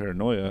ask them for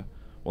Paranoia,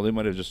 well, they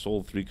might have just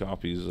sold 3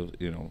 copies of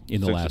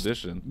in the last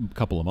edition,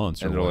 couple of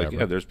months, and or they're whatever. like,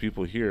 yeah, there's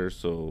people here,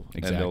 so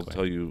and they'll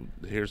tell you,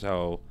 here's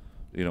how.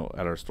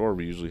 At our store,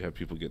 we usually have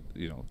people get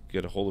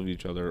a hold of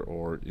each other,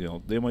 or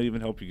they might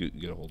even help you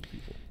get a hold of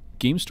people.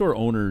 Game store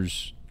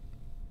owners,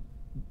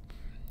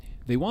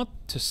 they want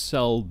to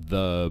sell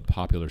the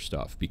popular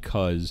stuff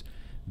because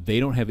they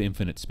don't have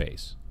infinite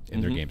space in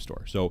their game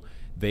store. So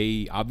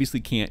they obviously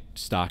can't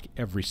stock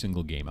every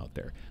single game out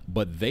there.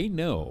 But they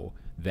know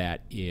that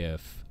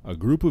if a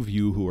group of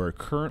you who are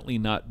currently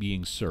not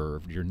being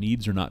served, your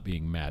needs are not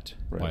being met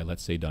by,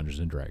 let's say, Dungeons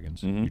and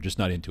Dragons. You're just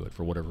not into it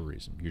for whatever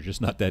reason. You're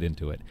just not that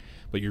into it.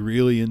 But you're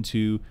really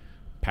into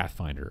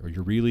Pathfinder, or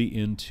you're really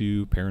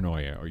into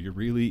Paranoia, or you're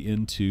really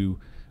into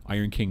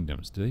Iron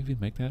Kingdoms. Do they even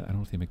make that? I don't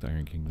know if they make the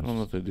Iron Kingdoms. I don't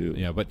know if they do.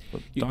 Yeah, but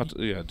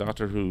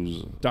Doctor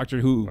Who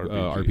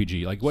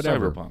RPG, like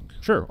whatever. Cyberpunk.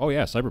 Sure. Oh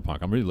yeah, Cyberpunk.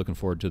 I'm really looking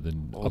forward to the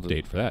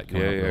update for that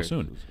coming out real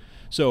soon.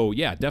 So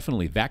yeah,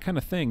 definitely that kind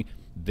of thing.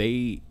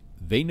 They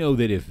know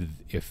that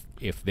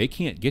if they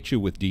can't get you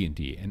with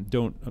D&D, and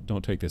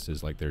don't take this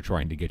as like they're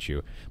trying to get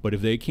you, but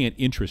if they can't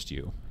interest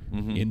you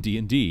in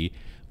D&D,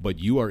 but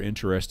you are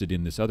interested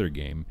in this other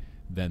game,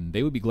 then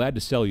they would be glad to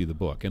sell you the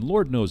book. And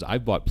Lord knows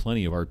I've bought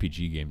plenty of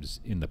RPG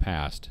games in the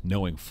past,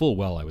 knowing full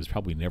well I was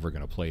probably never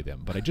going to play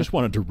them. But I just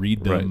wanted to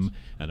read them,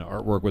 and the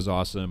artwork was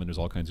awesome, and there's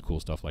all kinds of cool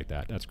stuff like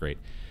that. That's great.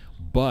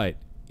 But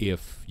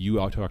if you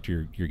talk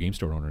to your game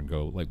store owner and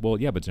go like, well,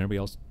 yeah, but is anybody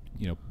else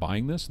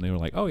buying this? And they were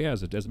like, oh, yeah,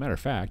 as a matter of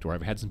fact, or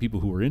I've had some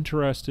people who were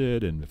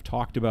interested and have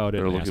talked about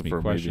it and asked me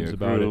questions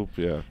about it.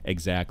 Yeah.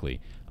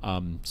 Exactly.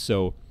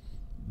 So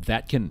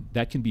that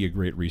can be a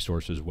great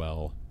resource as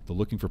well. The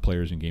looking for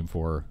players in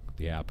GameFor,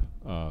 the app,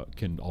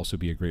 can also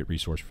be a great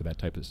resource for that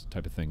type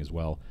of thing as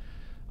well.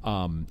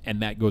 And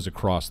that goes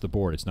across the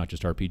board. It's not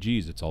just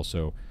RPGs. It's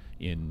also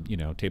in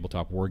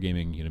tabletop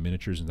wargaming,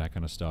 miniatures and that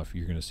kind of stuff.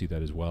 You're going to see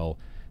that as well,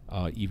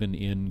 even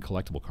in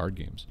collectible card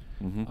games.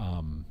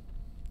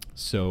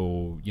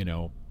 So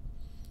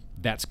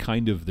that's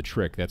kind of the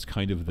trick. That's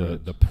kind of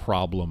the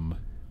problem.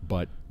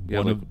 But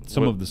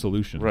some of the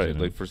solutions. Right.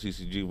 Like for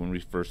CCG, when we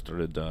first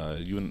started,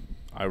 you and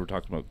I were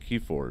talking about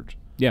Keyforge.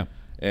 Yeah.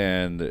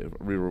 And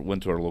we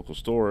went to our local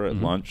store at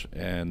lunch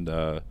and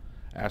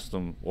asked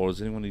them, well,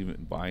 is anyone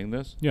even buying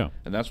this? Yeah.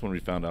 And that's when we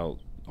found out,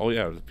 oh,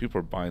 yeah, people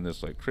are buying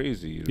this like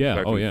crazy. Yeah.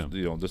 In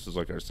fact, this is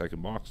like our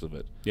second box of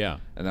it. Yeah.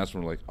 And that's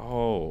when we're like,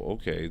 oh,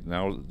 okay,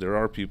 now there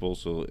are people,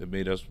 so it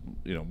made us,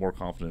 more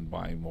confident in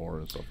buying more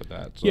and stuff like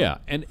that. So. Yeah.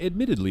 And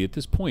admittedly, at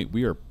this point,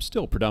 we are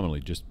still predominantly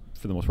just,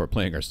 for the most part,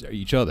 playing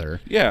each other.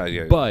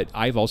 Yeah. But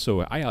I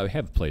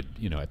have played,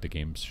 at the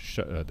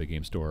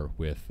game store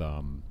with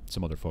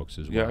some other folks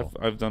as well.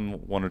 Yeah, I've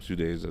done 1 or 2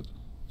 days.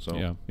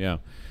 Yeah.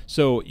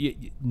 So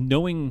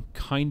knowing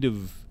kind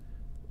of,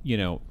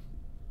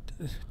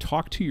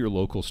 talk to your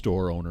local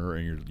store owner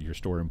and your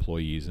store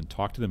employees and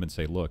talk to them and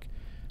say, look,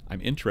 I'm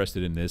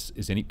interested in this.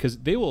 Because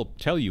they will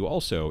tell you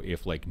also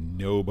if like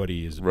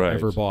nobody has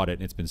ever bought it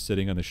and it's been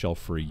sitting on the shelf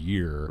for a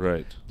year.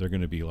 Right. They're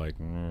going to be like,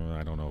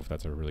 I don't know if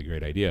that's a really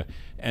great idea,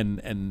 and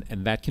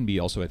that can be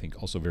also, I think,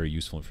 also very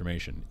useful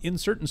information. In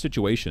certain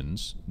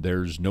situations,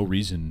 there's no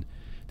reason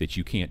that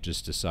you can't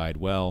just decide,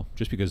 well,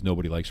 just because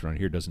nobody likes it around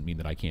here doesn't mean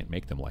that I can't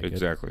make them like it.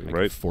 Exactly. I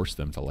can force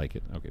them to like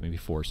it. Okay, maybe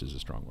force is a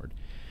strong word.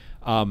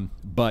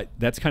 But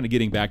that's kind of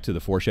getting back to the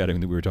foreshadowing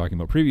that we were talking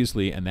about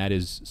previously, and that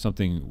is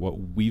something what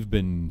we've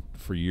been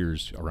for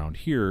years around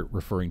here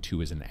referring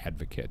to as an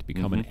advocate.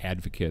 Become an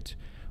advocate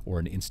or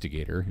an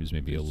instigator, who's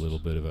maybe a little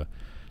bit of a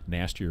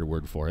nastier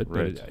word for it,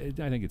 but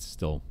I think it's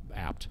still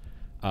apt.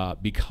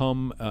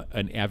 Become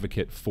an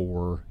advocate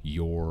for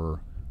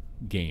your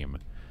game.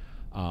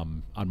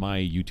 On my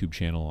YouTube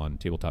channel on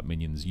Tabletop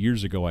Minions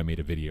years ago, I made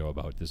a video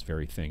about this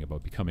very thing,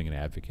 about becoming an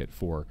advocate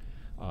for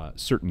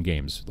certain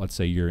games. Let's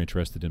say you're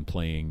interested in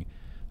playing.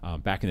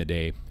 Back in the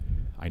day,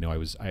 I know I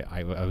was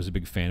a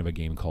big fan of a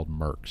game called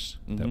Mercs.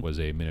 That was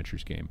a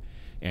miniatures game,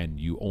 and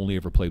you only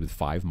ever played with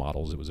 5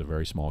 models. It was a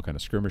very small kind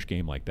of skirmish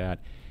game like that,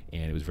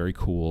 and it was very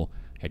cool.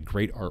 Had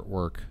great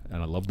artwork,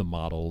 and I loved the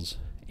models,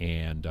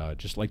 and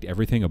just liked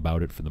everything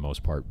about it for the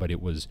most part. But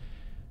it was,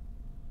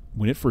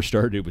 when it first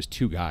started, it was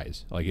 2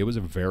 guys. Like, it was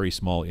a very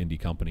small indie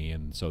company,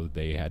 and so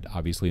they had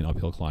obviously an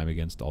uphill climb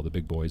against all the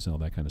big boys and all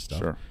that kind of stuff.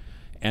 Sure.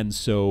 And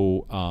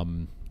so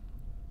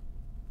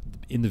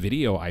in the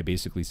video, I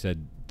basically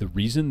said the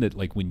reason that,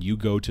 like, when you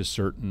go to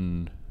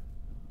certain,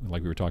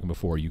 like we were talking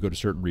before, you go to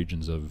certain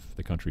regions of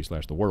the country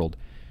 / the world,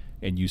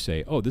 and you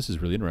say, oh, this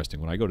is really interesting.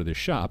 When I go to this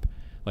shop,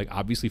 like,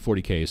 obviously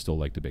 40K is still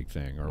like the big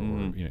thing, or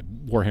you know,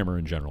 Warhammer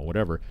in general,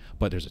 whatever.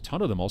 But there's a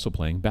ton of them also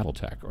playing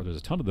BattleTech, or there's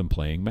a ton of them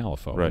playing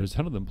Malifaux, or there's a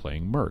ton of them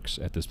playing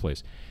Mercs at this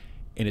place.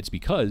 And it's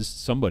because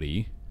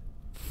somebody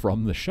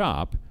from the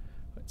shop,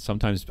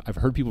 sometimes I've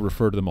heard people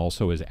refer to them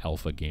also as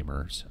alpha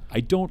gamers. I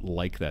don't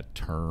like that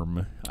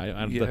term.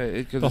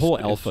 The whole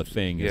alpha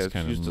thing is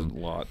kind of used a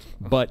lot.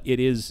 But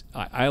it is,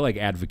 I like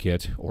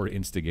advocate or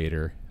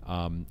instigator.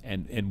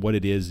 And what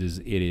it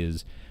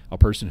is a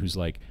person who's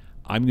like,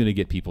 I'm going to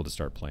get people to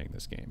start playing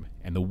this game.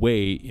 And the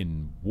way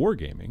in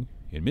wargaming,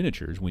 in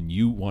miniatures, when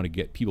you want to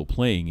get people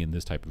playing in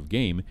this type of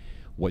game,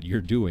 what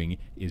you're doing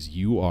is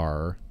you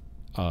are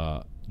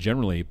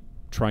generally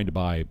trying to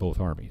buy both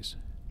armies.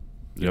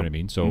 You know what I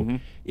mean? So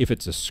if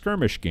it's a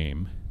skirmish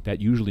game, that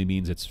usually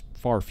means it's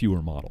far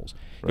fewer models.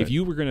 If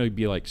you were going to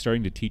be like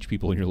starting to teach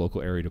people in your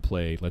local area to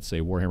play, let's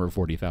say Warhammer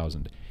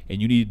 40,000,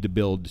 and you needed to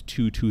build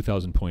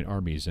 2,000 point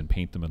armies and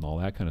paint them and all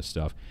that kind of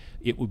stuff,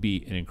 it would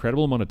be an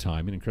incredible amount of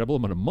time, an incredible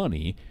amount of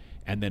money,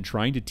 and then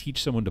trying to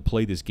teach someone to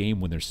play this game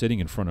when they're sitting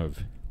in front of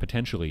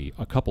potentially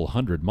a couple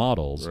hundred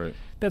models,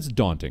 that's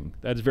daunting.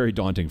 That's very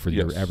daunting for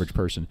your average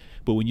person.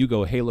 But when you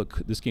go, hey,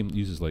 look, this game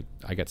uses, like,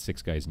 I got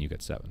 6 guys and you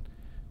got 7.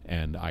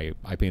 And I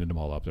painted them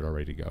all up. They're all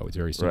ready to go. It's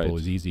very simple. It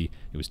was easy.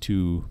 It was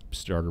 2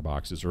 starter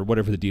boxes or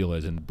whatever the deal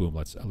is, and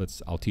boom,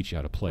 I'll teach you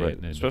how to play it.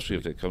 And especially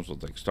if it comes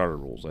with, like, starter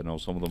rules. I know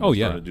some of them are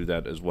trying to do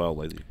that as well.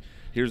 Like,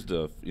 here's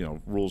the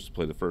rules to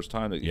play the first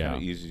time that kind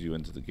of eases you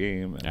into the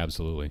game.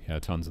 Absolutely,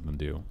 tons of them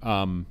do.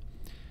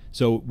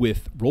 So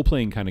with role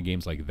playing kind of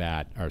games like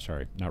that, or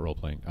sorry, not role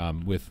playing,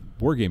 with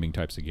wargaming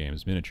types of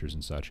games, miniatures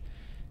and such,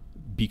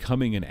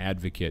 becoming an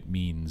advocate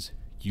means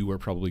you are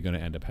probably going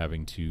to end up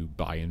having to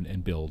buy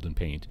and build and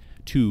paint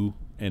 2,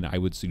 and I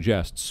would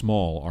suggest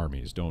small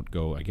armies. Don't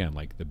go, again,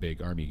 like the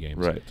big army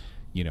games.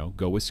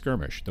 Go with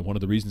skirmish. One of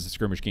the reasons that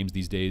skirmish games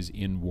these days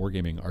in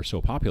wargaming are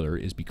so popular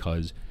is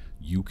because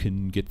you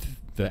can get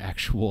the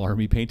actual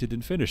army painted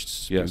and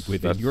finished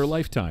within your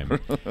lifetime,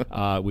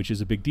 which is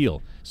a big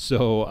deal.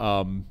 So,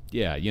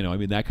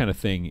 that kind of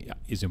thing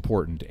is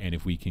important, and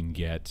if we can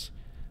get...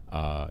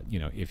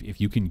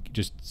 if you can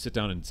just sit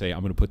down and say,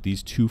 I'm going to put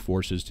these 2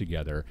 forces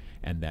together,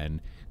 and then,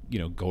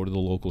 go to the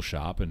local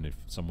shop, and if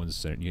someone's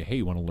saying, hey,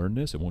 you want to learn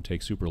this? It won't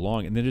take super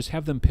long. And then just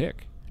have them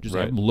pick. Just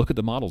have them look at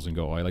the models and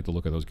go, oh, I like to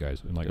look at those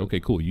guys. And like, okay,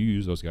 cool. You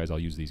use those guys. I'll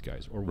use these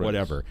guys, or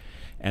whatever.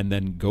 And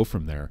then go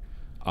from there.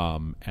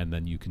 And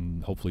then you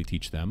can hopefully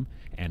teach them.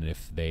 And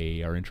if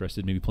they are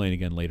interested in maybe playing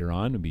again later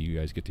on, maybe you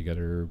guys get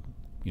together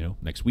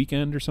next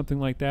weekend or something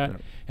like that,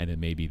 and then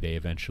maybe they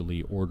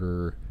eventually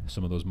order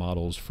some of those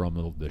models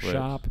from the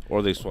shop,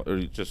 or they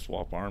just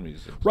swap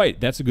armies.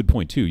 That's a good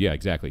point too. Yeah,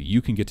 exactly. You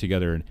can get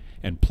together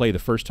and play the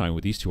first time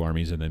with these 2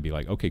 armies, and then be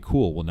like, okay,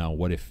 cool. Well, now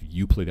what if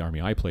you play the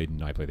army I played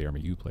and I play the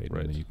army you played,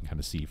 and then you can kind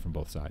of see from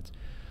both sides.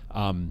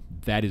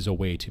 That is a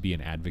way to be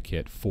an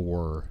advocate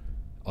for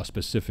a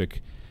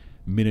specific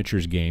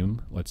miniatures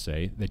game, let's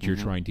say, that you're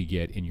trying to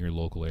get in your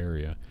local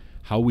area.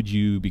 How would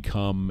you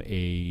become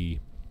an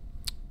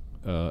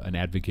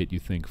advocate, you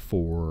think,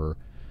 for,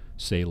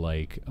 say,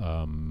 for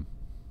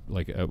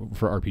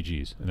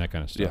RPGs and that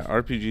kind of stuff?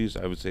 Yeah,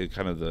 RPGs, I would say,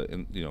 kind of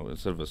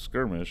instead of a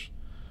skirmish,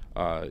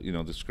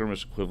 the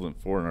skirmish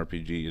equivalent for an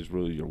RPG is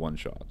really your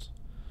one-shots.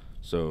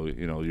 So,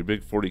 your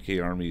big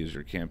 40K army is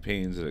your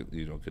campaigns that,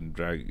 can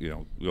drag,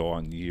 go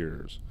on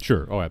years.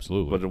 Sure. Oh,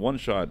 absolutely. But a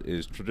one-shot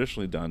is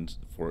traditionally done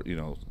for,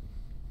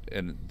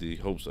 in the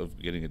hopes of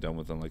getting it done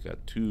within like a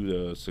 2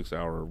 to 6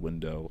 hour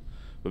window.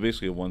 But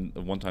basically a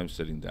one-time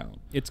sitting down.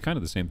 It's kind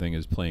of the same thing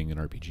as playing an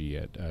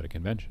RPG at a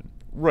convention.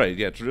 Right,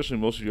 yeah. Traditionally,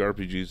 most of your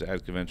RPGs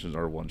at conventions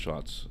are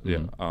one-shots.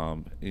 Yeah.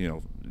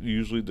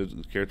 Usually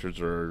the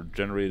characters are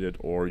generated,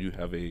 or you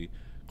have a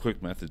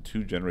quick method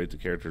to generate the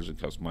characters and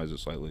customize it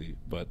slightly.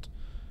 But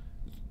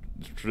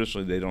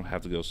traditionally, they don't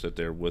have to go sit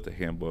there with a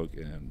handbook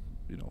and,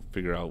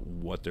 figure out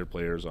what their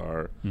players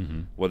are,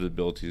 what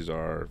abilities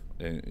are,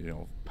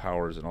 and,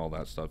 powers and all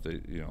that stuff. They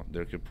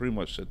can pretty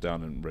much sit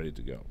down and ready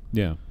to go.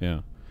 Yeah, yeah.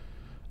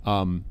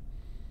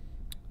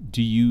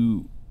 Do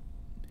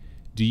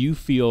you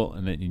feel,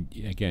 and then,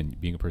 again,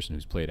 being a person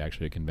who's played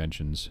actually at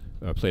conventions,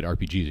 played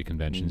RPGs at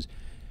conventions,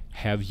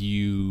 have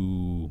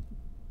you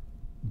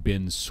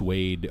been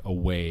swayed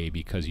away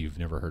because you've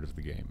never heard of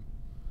the game?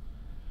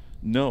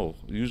 No,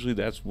 usually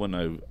that's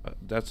when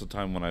that's the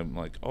time when I'm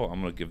like, oh,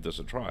 I'm gonna give this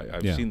a try.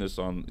 I've seen this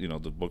on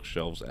the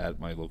bookshelves at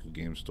my local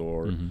game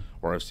store,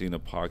 or I've seen a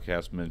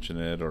podcast mention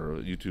it, or a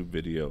YouTube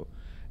video,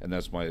 and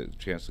that's my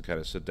chance to kind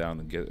of sit down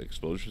and get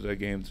exposure to that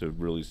game to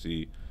really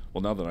see.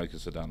 Well, now that I can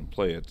sit down and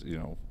play it,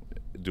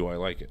 do I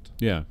like it?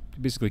 Yeah,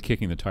 basically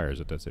kicking the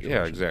tires at that situation.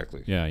 Yeah,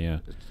 exactly. Yeah.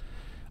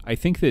 I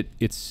think that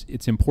it's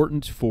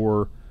important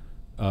for,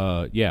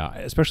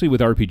 especially with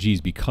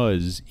RPGs,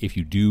 because if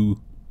you do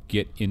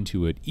get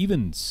into it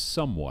even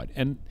somewhat,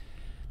 and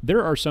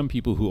there are some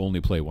people who only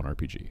play one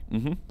RPG,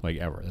 like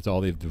ever. That's all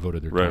they've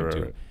devoted their time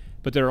to. Right.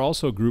 But there are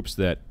also groups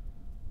that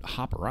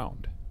hop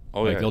around.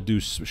 Oh, like they'll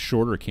do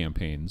shorter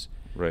campaigns,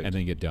 right, and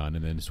then get done,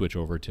 and then switch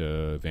over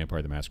to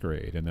Vampire the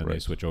Masquerade, and then they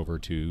switch over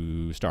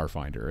to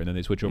Starfinder, and then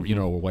they switch over,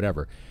 or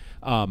whatever.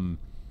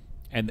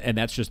 And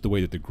that's just the way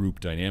that the group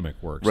dynamic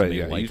works. Right. And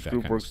Yeah. like Each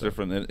group works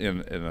different,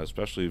 and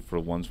especially for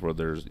ones where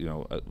there's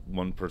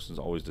one person's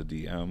always the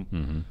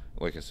DM.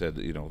 Like I said,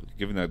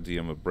 giving that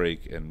DM a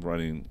break and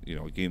running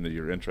a game that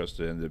you're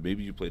interested in that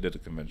maybe you played at a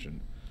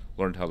convention,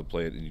 learned how to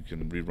play it, and you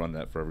can rerun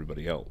that for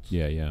everybody else.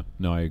 Yeah.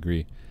 No, I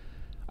agree.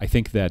 I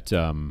think that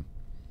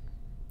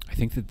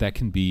that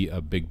can be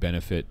a big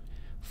benefit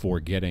for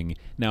getting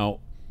now.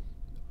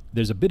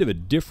 There's a bit of a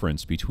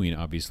difference between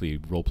obviously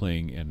role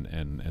playing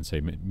and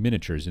say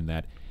miniatures in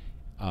that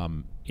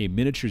a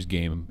miniatures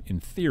game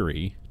in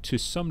theory to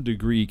some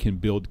degree can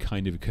build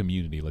kind of a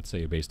community, let's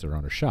say based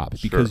around a shop,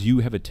 because you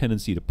have a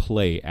tendency to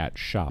play at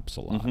shops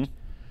a lot.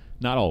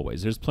 Not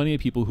always. There's plenty of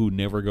people who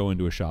never go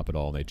into a shop at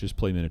all, and they just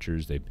play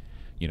miniatures. They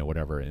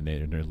whatever, and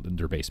they're in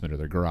their basement or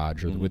their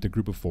garage or with a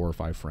group of 4 or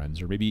 5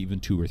 friends, or maybe even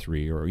 2 or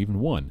 3 or even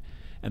 1,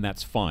 and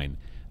that's fine.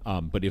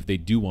 But if they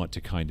do want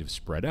to kind of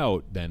spread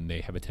out, then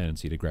they have a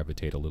tendency to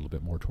gravitate a little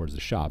bit more towards the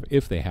shop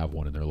if they have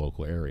one in their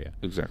local area.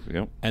 Exactly,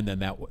 yep. And then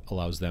that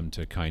allows them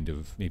to kind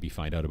of maybe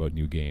find out about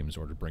new games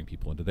or to bring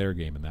people into their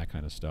game and that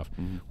kind of stuff.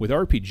 With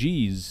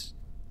RPGs,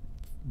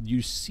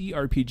 you see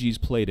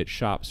RPGs played at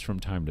shops from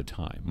time to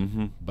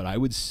time. But I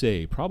would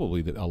say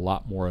probably that a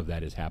lot more of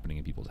that is happening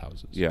in people's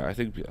houses. Yeah, I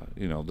think, the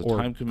or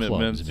time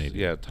commitments, clubs, maybe.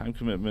 Yeah, time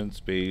commitment,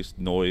 space,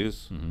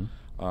 noise.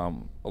 A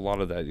lot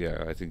of that,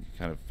 I think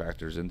kind of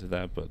factors into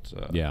that, but...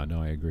 yeah,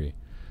 no, I agree.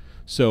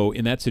 So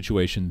in that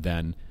situation,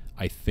 then,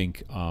 I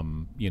think,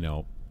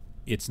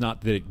 it's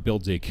not that it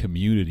builds a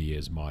community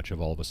as much of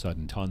all of a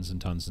sudden tons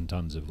and tons and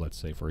tons of, let's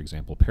say, for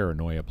example,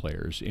 paranoia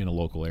players in a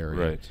local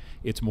area. Right.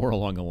 It's more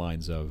along the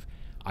lines of,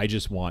 I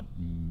just want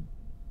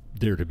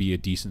there to be a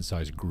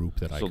decent-sized group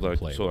that I can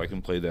play So with. I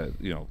can play that,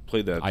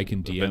 play that... I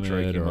can DM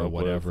it or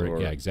whatever.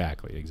 Yeah,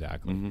 exactly.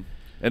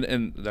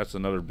 And that's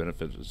another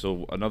benefit.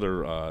 So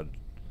another...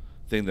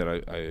 thing that I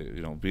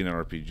being an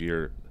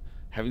RPGer,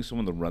 having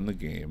someone to run the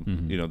game,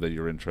 that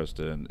you're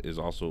interested in is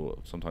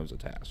also sometimes a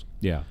task.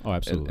 Yeah. Oh,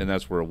 absolutely. And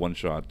that's where a one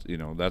shot,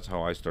 that's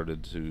how I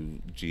started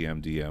to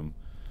DM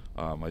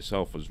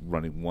myself, was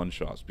running one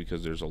shots,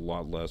 because there's a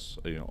lot less,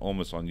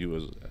 almost on you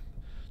as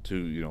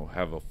to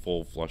have a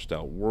full flushed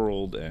out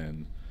world,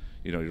 and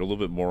you're a little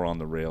bit more on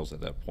the rails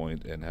at that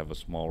point, and have a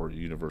smaller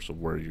universe of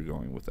where you're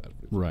going with that.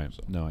 Right.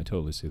 So. No, I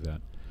totally see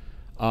that.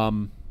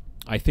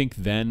 I think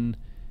then.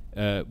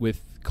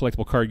 With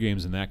collectible card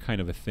games and that kind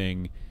of a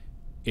thing,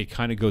 it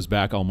kind of goes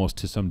back almost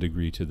to some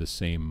degree to the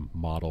same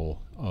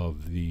model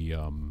of the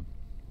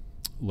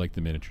like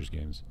the miniatures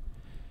games,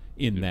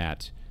 in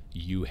that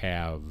you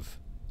have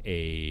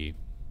a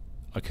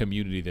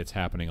community that's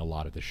happening a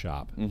lot at the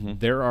shop.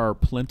 There are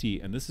plenty,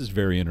 and this is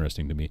very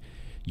interesting to me.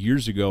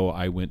 Years ago,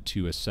 I went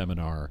to a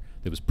seminar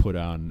that was put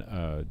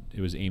on.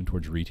 It was aimed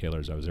towards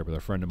retailers. I was there with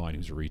a friend of mine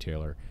who's a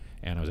retailer,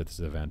 and I was at this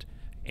event,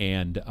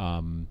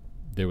 and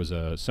there was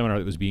a seminar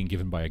that was being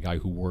given by a guy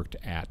who worked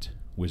at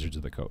Wizards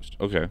of the Coast.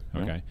 Okay.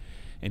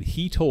 And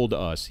he told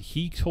us,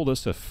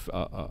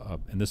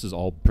 and this is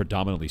all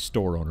predominantly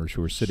store owners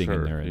who are sitting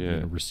in there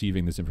and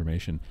receiving this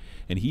information.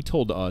 And he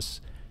told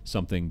us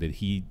something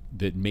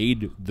that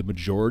made the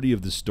majority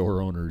of the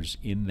store owners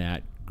in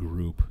that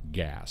group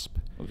gasp.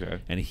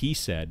 Okay. And he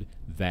said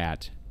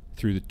that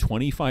through the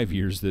 25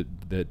 years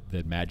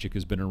that Magic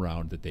has been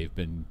around, that they've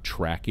been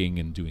tracking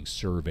and doing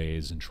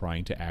surveys and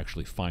trying to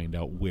actually find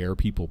out where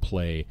people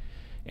play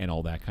and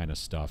all that kind of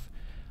stuff.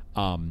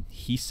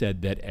 He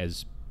said that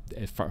as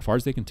far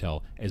as they can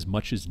tell, as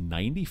much as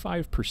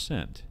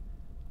 95%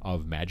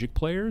 of Magic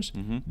players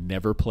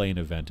never play an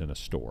event in a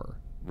store.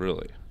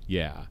 Really?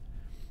 Yeah.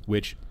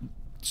 Which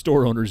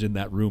store owners in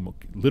that room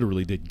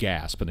literally did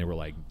gasp, and they were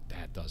like,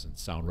 that doesn't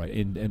sound right.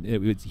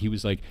 And he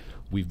was like,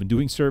 we've been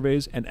doing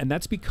surveys, and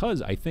that's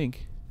because I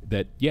think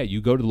that,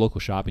 you go to the local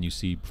shop and you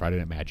see Friday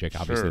Night Magic.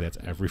 Obviously, that's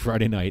every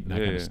Friday night and that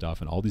kind of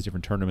stuff, and all these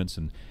different tournaments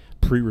and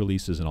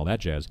pre-releases and all that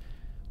jazz.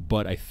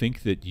 But I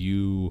think that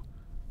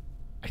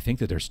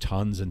there's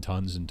tons and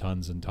tons and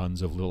tons and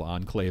tons of little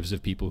enclaves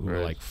of people who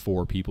are like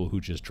 4 people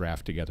who just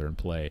draft together and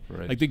play.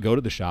 Like they go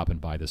to the shop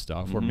and buy the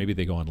stuff, or maybe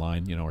they go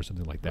online, or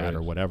something like that,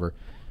 or whatever.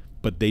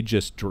 but they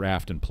just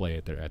draft and play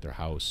at their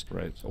house,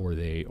 Right.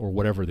 or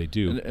whatever they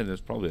do. And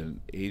it's probably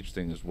an age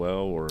thing as well,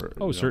 or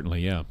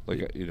Certainly, yeah.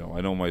 Like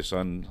I know my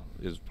son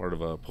is part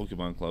of a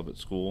Pokemon club at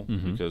school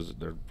Mm-hmm. because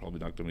they're probably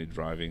not going to be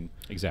driving.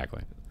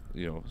 Exactly.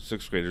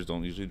 Sixth graders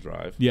don't usually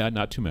drive. Yeah,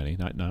 not too many,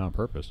 not on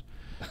purpose.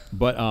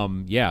 But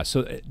yeah,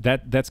 so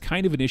that's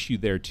kind of an issue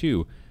there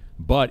too.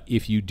 But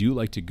if you do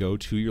like to go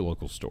to your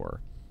local store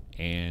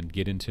and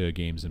get into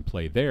games and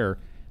play there,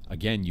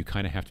 again, you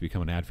kind of have to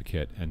become an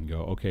advocate and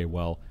go, okay,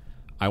 well,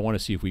 I want to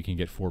see if we can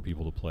get 4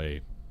 people to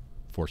play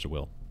Force of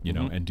Will,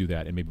 Mm-hmm. and do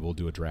that, and maybe we'll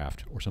do a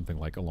draft or something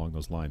like along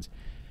those lines.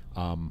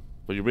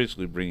 But you're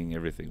basically bringing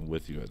everything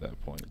with you at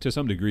that point. To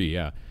some degree,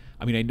 yeah.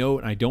 I mean, I know,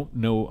 and I don't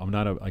know. I'm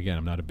not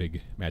a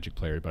big Magic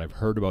player, but I've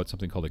heard about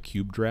something called a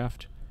cube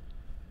draft,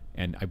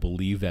 and I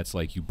believe that's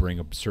like you bring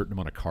a certain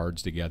amount of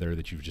cards together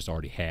that you've just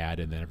already had,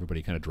 and then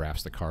everybody kind of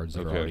drafts the cards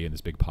that are already in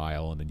this big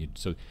pile, and then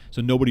so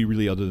nobody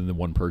really other than the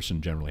one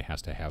person generally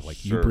has to have Sure.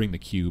 you bring the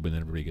cube, and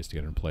then everybody gets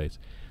together and plays.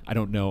 I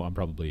don't know. I'm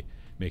probably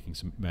making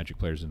some Magic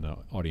players in the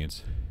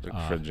audience. They're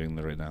cringing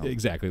right now.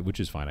 Exactly, which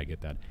is fine. I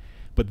get that.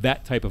 But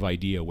that type of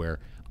idea where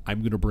I'm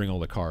going to bring all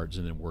the cards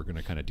and then we're going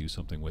to kind of do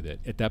something with it.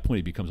 At that point,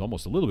 it becomes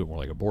almost a little bit more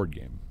like a board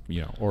game,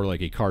 or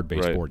like a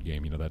card-based Right. board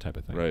game, that type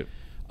of thing. Right.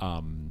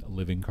 A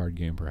living card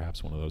game,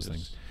 perhaps, one of those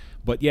things.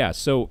 But yeah,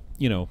 so,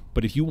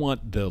 but if you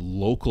want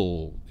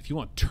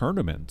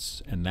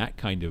tournaments and that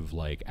kind of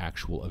like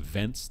actual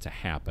events to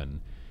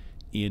happen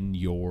in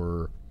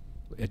your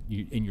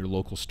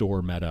local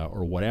store meta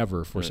or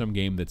whatever for Right. some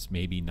game that's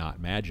maybe not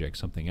Magic,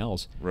 something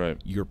else, Right.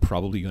 you're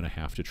probably going to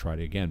have to try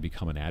to, again,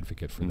 become an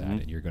advocate for that.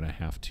 Mhm. And you're going to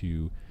have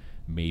to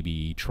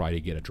maybe try to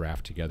get a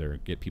draft together,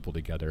 get people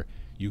together.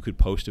 You could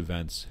post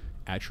events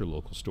at your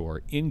local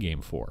store in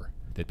GameFor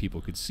that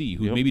people could see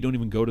who Yep. maybe don't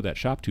even go to that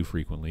shop too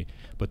frequently,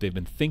 but they've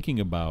been thinking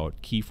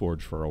about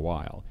Keyforge for a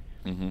while.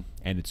 Mm-hmm.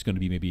 And it's going to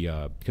be maybe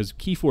because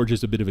Keyforge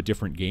is a bit of a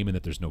different game in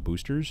that there's no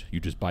boosters. You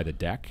just buy the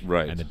deck,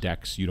 Right. and the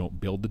decks, you don't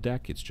build the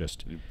deck. It's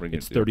just You bring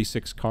it's it-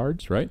 36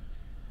 cards, right?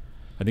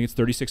 I think it's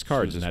 36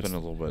 cards, and It's that's been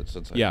a little bit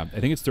since yeah. I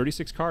think it's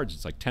 36 cards.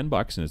 It's like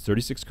 $10, and it's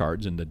 36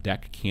 cards, and the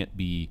deck can't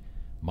be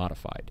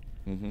modified.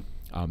 Mm-hmm.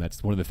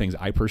 That's one of the things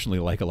I personally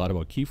like a lot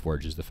about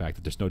Keyforge is the fact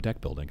that there's no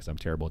deck building because I'm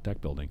terrible at deck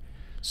building,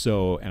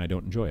 and I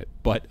don't enjoy it.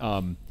 But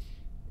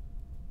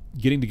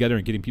getting together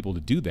and getting people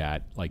to do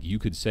that, like you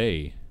could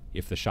say,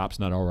 if the shop's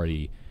not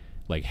already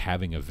like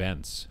having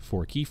events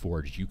for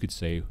Keyforge, you could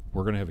say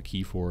we're going to have a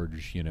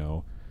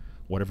Keyforge,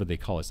 whatever they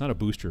call it. It's not a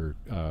booster.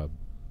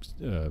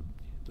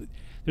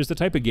 There's the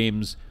type of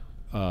games.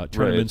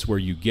 Tournaments Right. where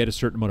you get a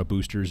certain amount of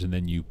boosters and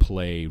then you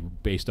play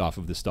based off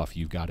of the stuff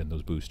you've got in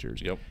those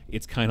boosters. Yep.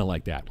 It's kind of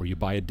like that, where you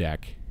buy a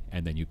deck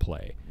and then you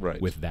play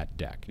Right. with that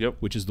deck. Yep.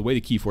 Which is the way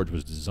the Keyforge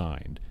was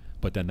designed.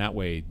 But then that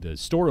way the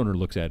store owner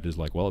looks at it as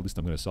like, well, at least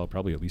I'm going to sell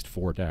probably at least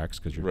 4 decks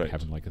because you're Right.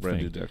 having like a Brand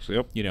thing. new decks.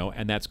 Yep.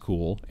 And that's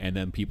cool. And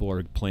then people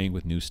are playing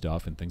with new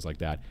stuff and things like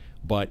that.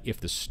 But if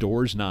the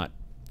store's not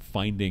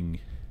finding,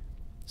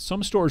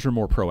 some stores are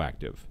more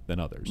proactive than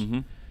others.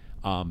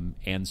 Mm-hmm.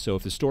 And so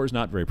if the store is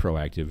not very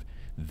proactive,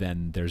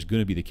 then there's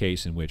going to be the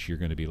case in which you're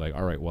going to be like,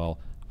 all right, well,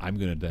 I'm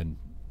going to then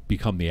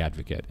become the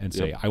advocate and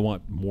say, Yep. I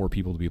want more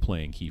people to be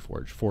playing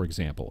Keyforge, for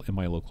example, in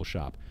my local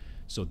shop.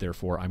 So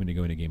therefore, I'm going to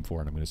go into GameFor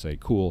and I'm going to say,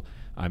 cool,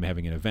 I'm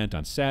having an event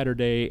on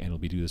Saturday and it'll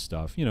be do this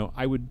stuff.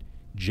 I would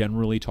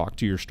generally talk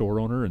to your store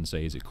owner and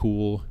say, is it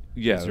cool?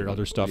 Yeah. Is there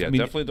other stuff? Yeah, I mean,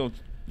 definitely don't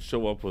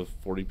show up with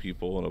 40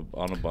 people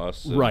on a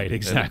bus. Right,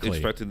 exactly. And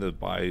expecting to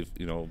buy,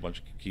 a bunch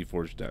of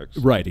Keyforge decks.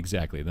 Right,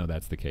 exactly. No,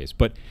 that's the case.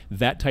 But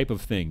that type of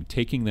thing,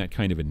 taking that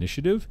kind of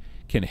initiative,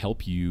 can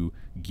help you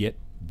get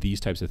these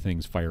types of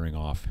things firing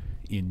off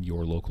in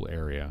your local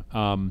area.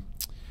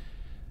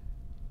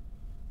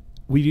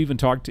 We've even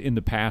talked in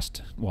the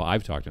past. Well,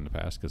 I've talked in the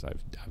past because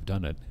I've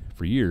done it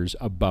for years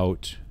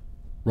about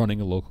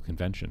running a local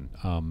convention.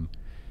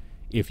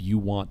 If you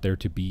want there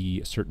to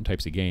be certain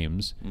types of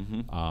games,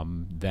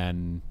 Mm-hmm.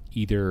 then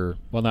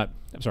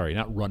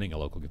not running a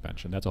local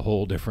convention. That's a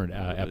whole different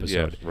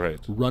episode. Yes, right.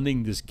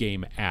 Running this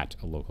game at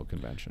a local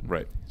convention.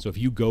 Right. So if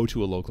you go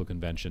to a local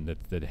convention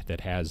that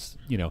has,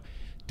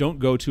 don't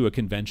go to a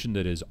convention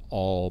that is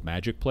all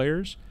Magic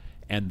players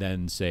and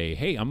then say,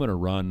 hey, I'm going to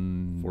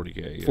run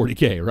 40K. Yeah.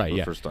 40K, right? For the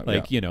Yeah. first time,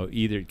 Like, yeah.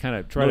 Either kind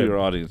of try Know to your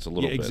audience a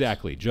little bit.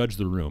 Exactly. Judge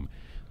the room.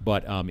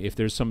 But if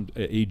there's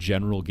a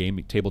general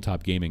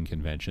tabletop gaming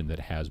convention that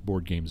has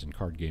board games and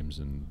card games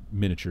and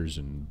miniatures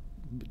and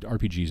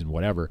RPGs and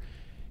whatever,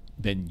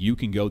 then you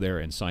can go there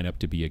and sign up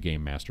to be a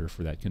game master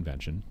for that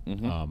convention.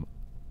 Mm-hmm.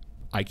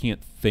 I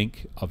can't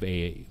think of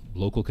a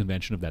local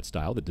convention of that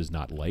style that does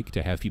not like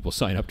to have people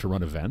sign up to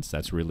run events.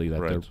 That's really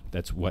Right.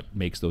 that's what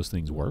makes those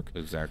things work.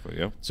 Exactly,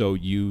 yeah. So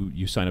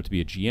you sign up to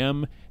be a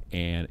GM,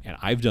 and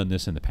I've done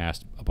this in the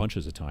past a bunch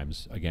of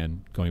times.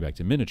 Again, going back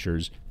to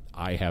miniatures,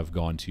 I have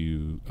gone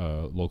to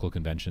local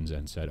conventions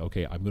and said,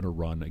 okay, I'm going to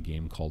run a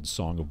game called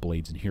Song of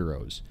Blades and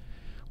Heroes,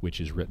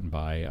 which is written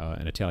by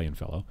an Italian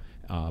fellow,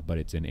 but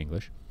it's in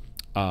English.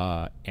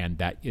 And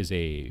that is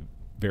a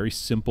very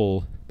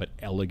simple but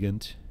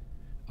elegant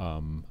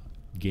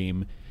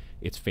game.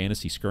 It's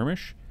fantasy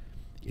skirmish.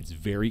 It's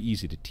very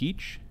easy to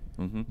teach,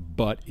 Mm-hmm.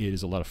 but it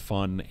is a lot of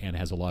fun and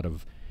has a lot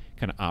of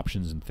kind of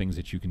options and things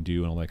that you can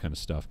do and all that kind of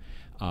stuff.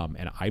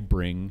 And I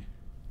bring,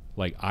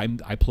 like,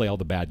 I play all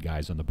the bad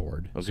guys on the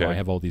board. So Okay. I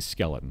have all these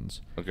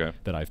skeletons Okay.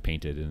 that I've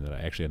painted, and that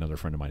actually another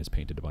friend of mine has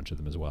painted a bunch of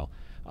them as well.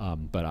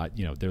 But I,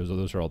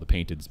 those are all the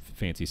painted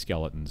fancy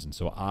skeletons, and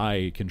so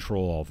I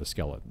control all the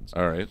skeletons.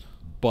 All right.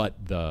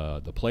 But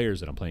the players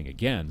that I'm playing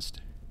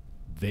against,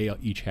 they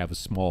each have a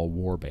small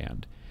war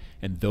band,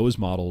 and those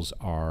models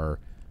are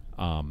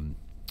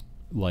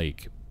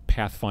like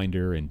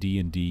Pathfinder and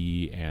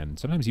D&D and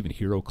sometimes even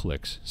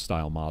HeroClix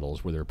style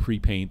models, where they're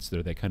pre-paints.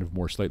 They're that kind of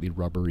more slightly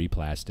rubbery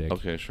plastic.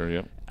 Okay, sure,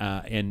 yep.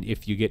 And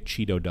if you get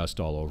Cheeto dust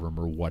all over them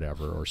or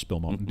whatever, or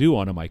spill Mountain Dew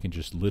on them, I can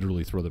just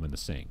literally throw them in the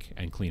sink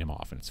and clean them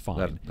off, and it's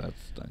fine. That's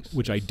nice.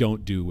 Which I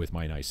don't do with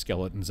my nice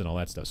skeletons and all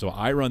that stuff. So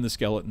I run the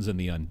skeletons and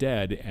the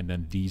undead, and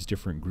then these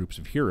different groups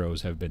of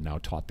heroes have been now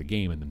taught the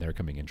game, and then they're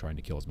coming in trying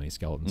to kill as many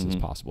skeletons as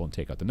possible and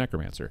take out the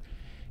necromancer.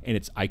 And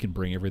I can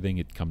bring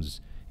everything.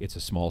 It's a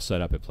small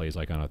setup. It plays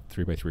like on a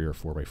 3x3 or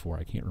 4x4.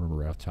 I can't remember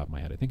right off the top of my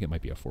head. I think it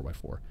might be a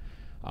 4x4.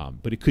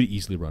 But it could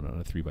easily run on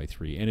a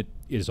 3x3. And it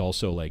is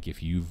also like,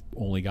 if you've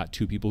only got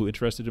 2 people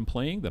interested in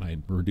playing, then I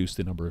reduce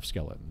the number of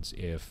skeletons.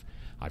 If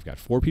I've got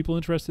 4 people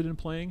interested in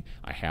playing,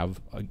 I have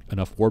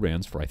enough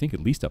warbands for, I think, at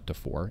least up to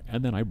 4.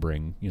 And then I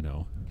bring,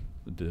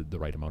 the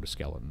right amount of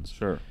skeletons.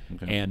 Sure.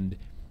 Okay. And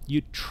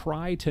you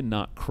try to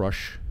not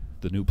crush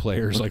the new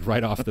players like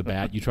right off the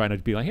bat. You try not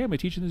to be like, hey, am I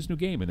teaching this new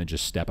game? And then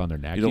just step on their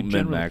neck. You don't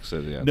min-max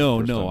it, yeah.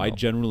 No. I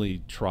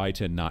generally try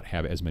to not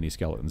have as many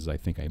skeletons as I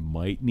think I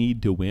might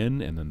need to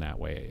win, and then that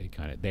way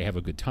they have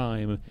a good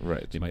time.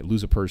 Right. They might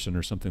lose a person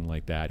or something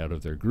like that out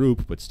of their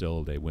group, but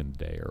still they win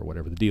the day or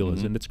whatever the deal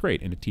is, and it's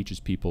great. And it teaches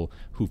people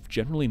who've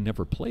generally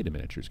never played a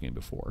miniatures game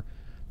before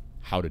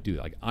how to do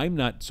that. Like, I'm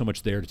not so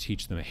much there to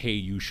teach them, hey,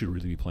 you should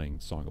really be playing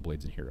Song of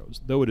Blades and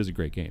Heroes, though it is a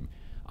great game.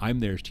 I'm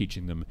there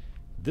teaching them,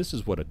 this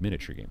is what a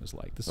miniature game is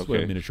like. This is what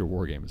a miniature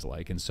war game is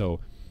like. And so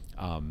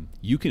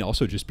you can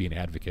also just be an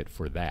advocate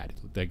for that.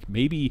 Like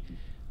maybe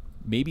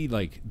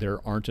like there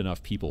aren't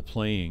enough people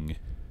playing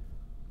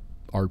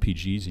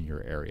RPGs in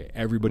your area.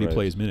 Everybody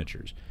plays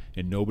miniatures,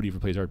 and nobody ever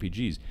plays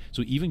RPGs.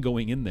 So even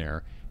going in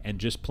there and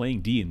just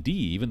playing D&D,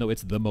 even though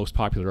it's the most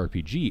popular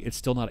RPG, it's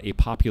still not a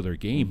popular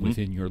game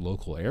within your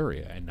local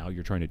area. And now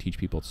you're trying to teach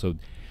people. So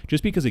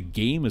just because a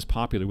game is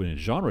popular within a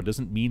genre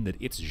doesn't mean that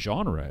its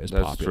genre is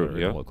popular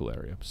in a local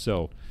area.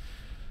 So,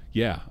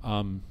 I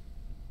don't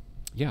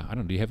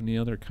know. Do you have any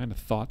other kind of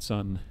thoughts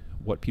on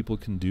what people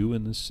can do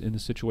in this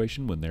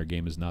situation when their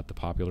game is not the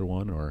popular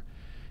one, or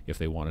if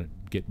they want to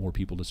get more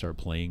people to start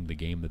playing the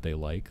game that they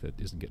like that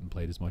isn't getting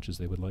played as much as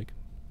they would like?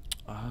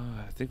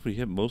 I think we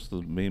hit most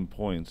of the main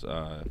points.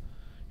 And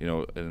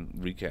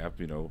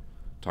recap.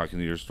 Talking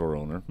to your store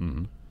owner,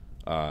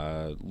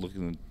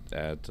 looking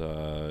at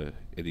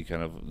any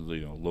kind of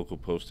local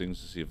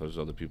postings to see if there's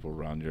other people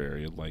around your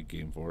area like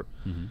GameFor.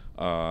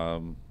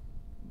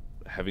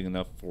 Having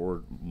enough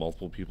for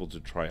multiple people to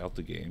try out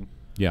the game.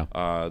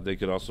 Yeah. They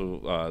could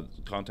also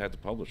contact the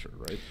publisher,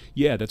 right?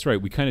 Yeah, that's right.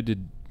 We kind of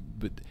did,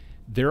 but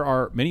there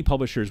are many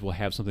publishers will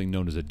have something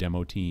known as a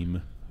demo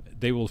team.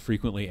 They will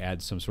frequently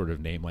add some sort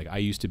of name. Like I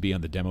used to be on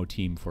the demo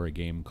team for a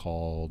game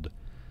called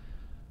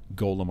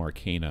Golem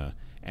Arcana,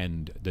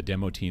 and the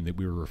demo team that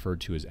we were referred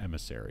to as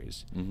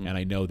emissaries. And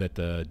I know that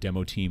the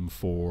demo team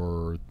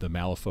for the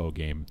Malifaux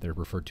game, they're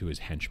referred to as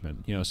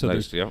henchmen. So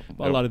there's a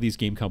lot of these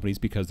game companies,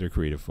 because they're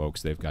creative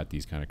folks, they've got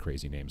these kind of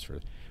crazy names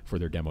for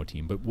their demo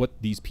team. But what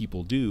these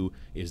people do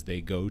is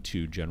they go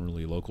to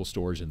generally local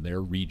stores in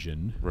their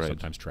region,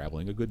 sometimes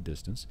traveling a good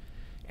distance,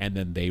 and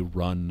then they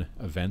run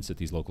events at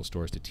these local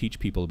stores to teach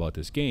people about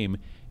this game.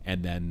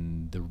 And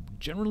then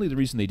generally the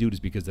reason they do it is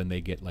because then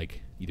they get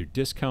like either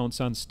discounts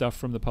on stuff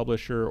from the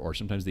publisher, or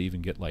sometimes they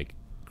even get like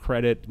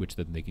credit, which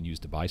then they can use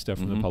to buy stuff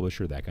from the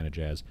publisher, that kind of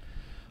jazz.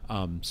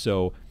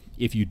 So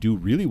if you do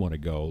really want to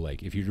go,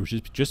 like if you're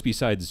just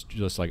besides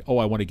just like, oh,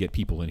 I want to get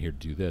people in here to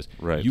do this,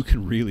 you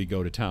can really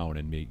go to town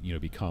and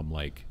become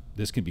like,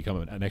 this can become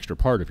an extra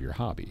part of your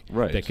hobby.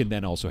 That can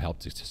then also help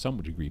to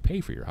some degree pay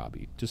for your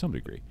hobby to some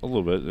degree. A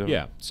little bit,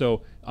 yeah.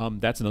 So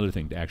that's another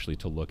thing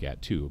to look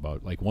at too,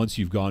 about like once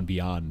you've gone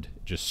beyond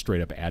just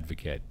straight up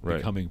advocate,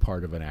 becoming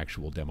part of an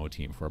actual demo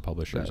team for a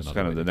publisher. That's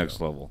kind of the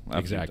next level.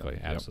 Exactly,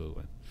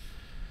 absolutely.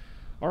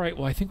 All right,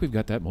 well, I think we've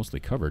got that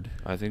mostly covered.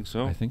 I think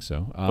so.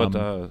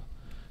 But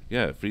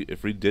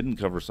if we didn't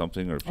cover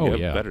something, or if you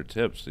have better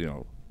tips,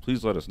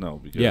 please let us know.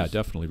 Because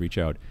definitely reach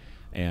out.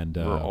 And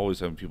we're always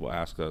having people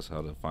ask us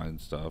how to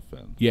find stuff.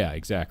 And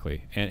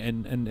exactly.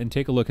 And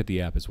take a look at the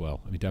app as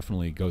well. I mean,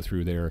 definitely go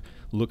through there,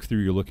 look through.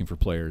 You're looking for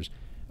players,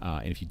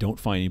 and if you don't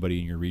find anybody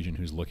in your region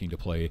who's looking to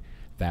play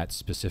that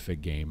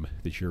specific game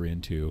that you're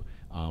into,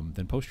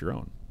 then post your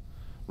own.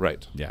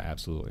 Right. Yeah,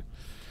 absolutely.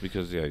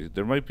 Because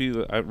there might be.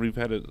 We've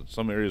had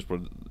some areas where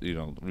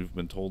we've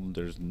been told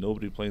there's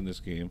nobody playing this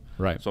game.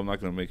 Right. So I'm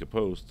not going to make a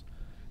post.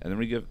 And then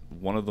we get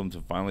one of them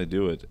to finally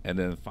do it, and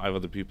then 5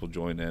 other people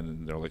join in,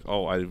 and they're like,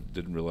 "Oh, I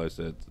didn't realize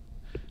that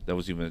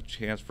was even a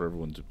chance for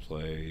everyone to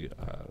play."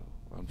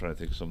 I'm trying to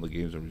think of some of the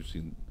games that we've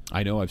seen.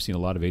 I know I've seen a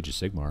lot of Age of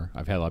Sigmar.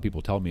 I've had a lot of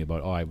people tell me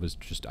about, I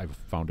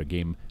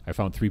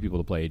found 3 people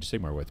to play Age of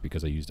Sigmar with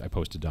because I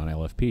posted on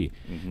LFP.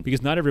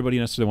 Because not everybody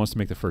necessarily wants to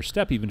make the first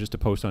step, even just to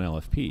post on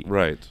LFP.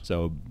 Right.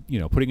 So,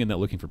 putting in that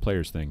looking for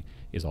players thing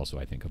is also,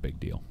 I think, a big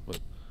deal.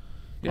 But,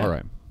 yeah, all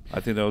right.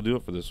 I think that'll do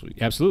it for this week.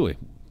 Absolutely.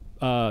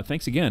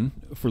 Thanks again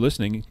for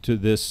listening to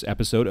this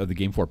episode of the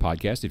GameFor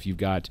Podcast. If you've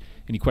got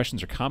any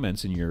questions or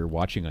comments and you're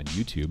watching on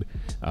YouTube,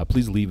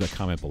 please leave a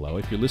comment below.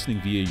 If you're listening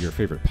via your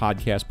favorite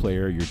podcast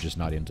player, you're just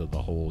not into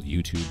the whole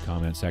YouTube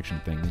comment section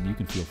thing, then you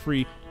can feel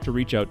free to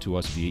reach out to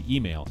us via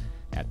email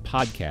at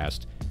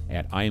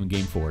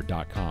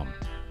podcast@IamGameFor.com.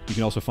 You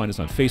can also find us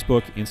on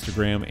Facebook,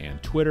 Instagram,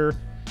 and Twitter.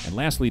 And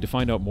lastly, to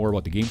find out more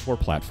about the GameFor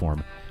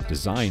platform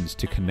designed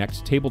to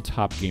connect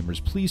tabletop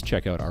gamers, please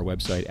check out our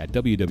website at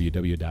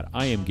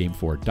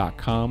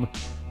www.IamGameFor.com.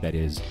 That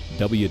is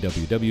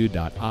www.IamGamF.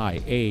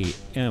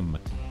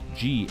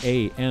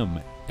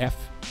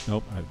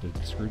 Nope, I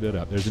screwed that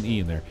up. There's an E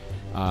in there.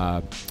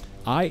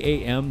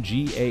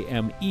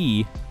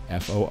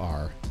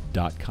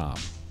 IamGameFor.com.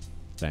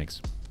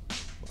 Thanks.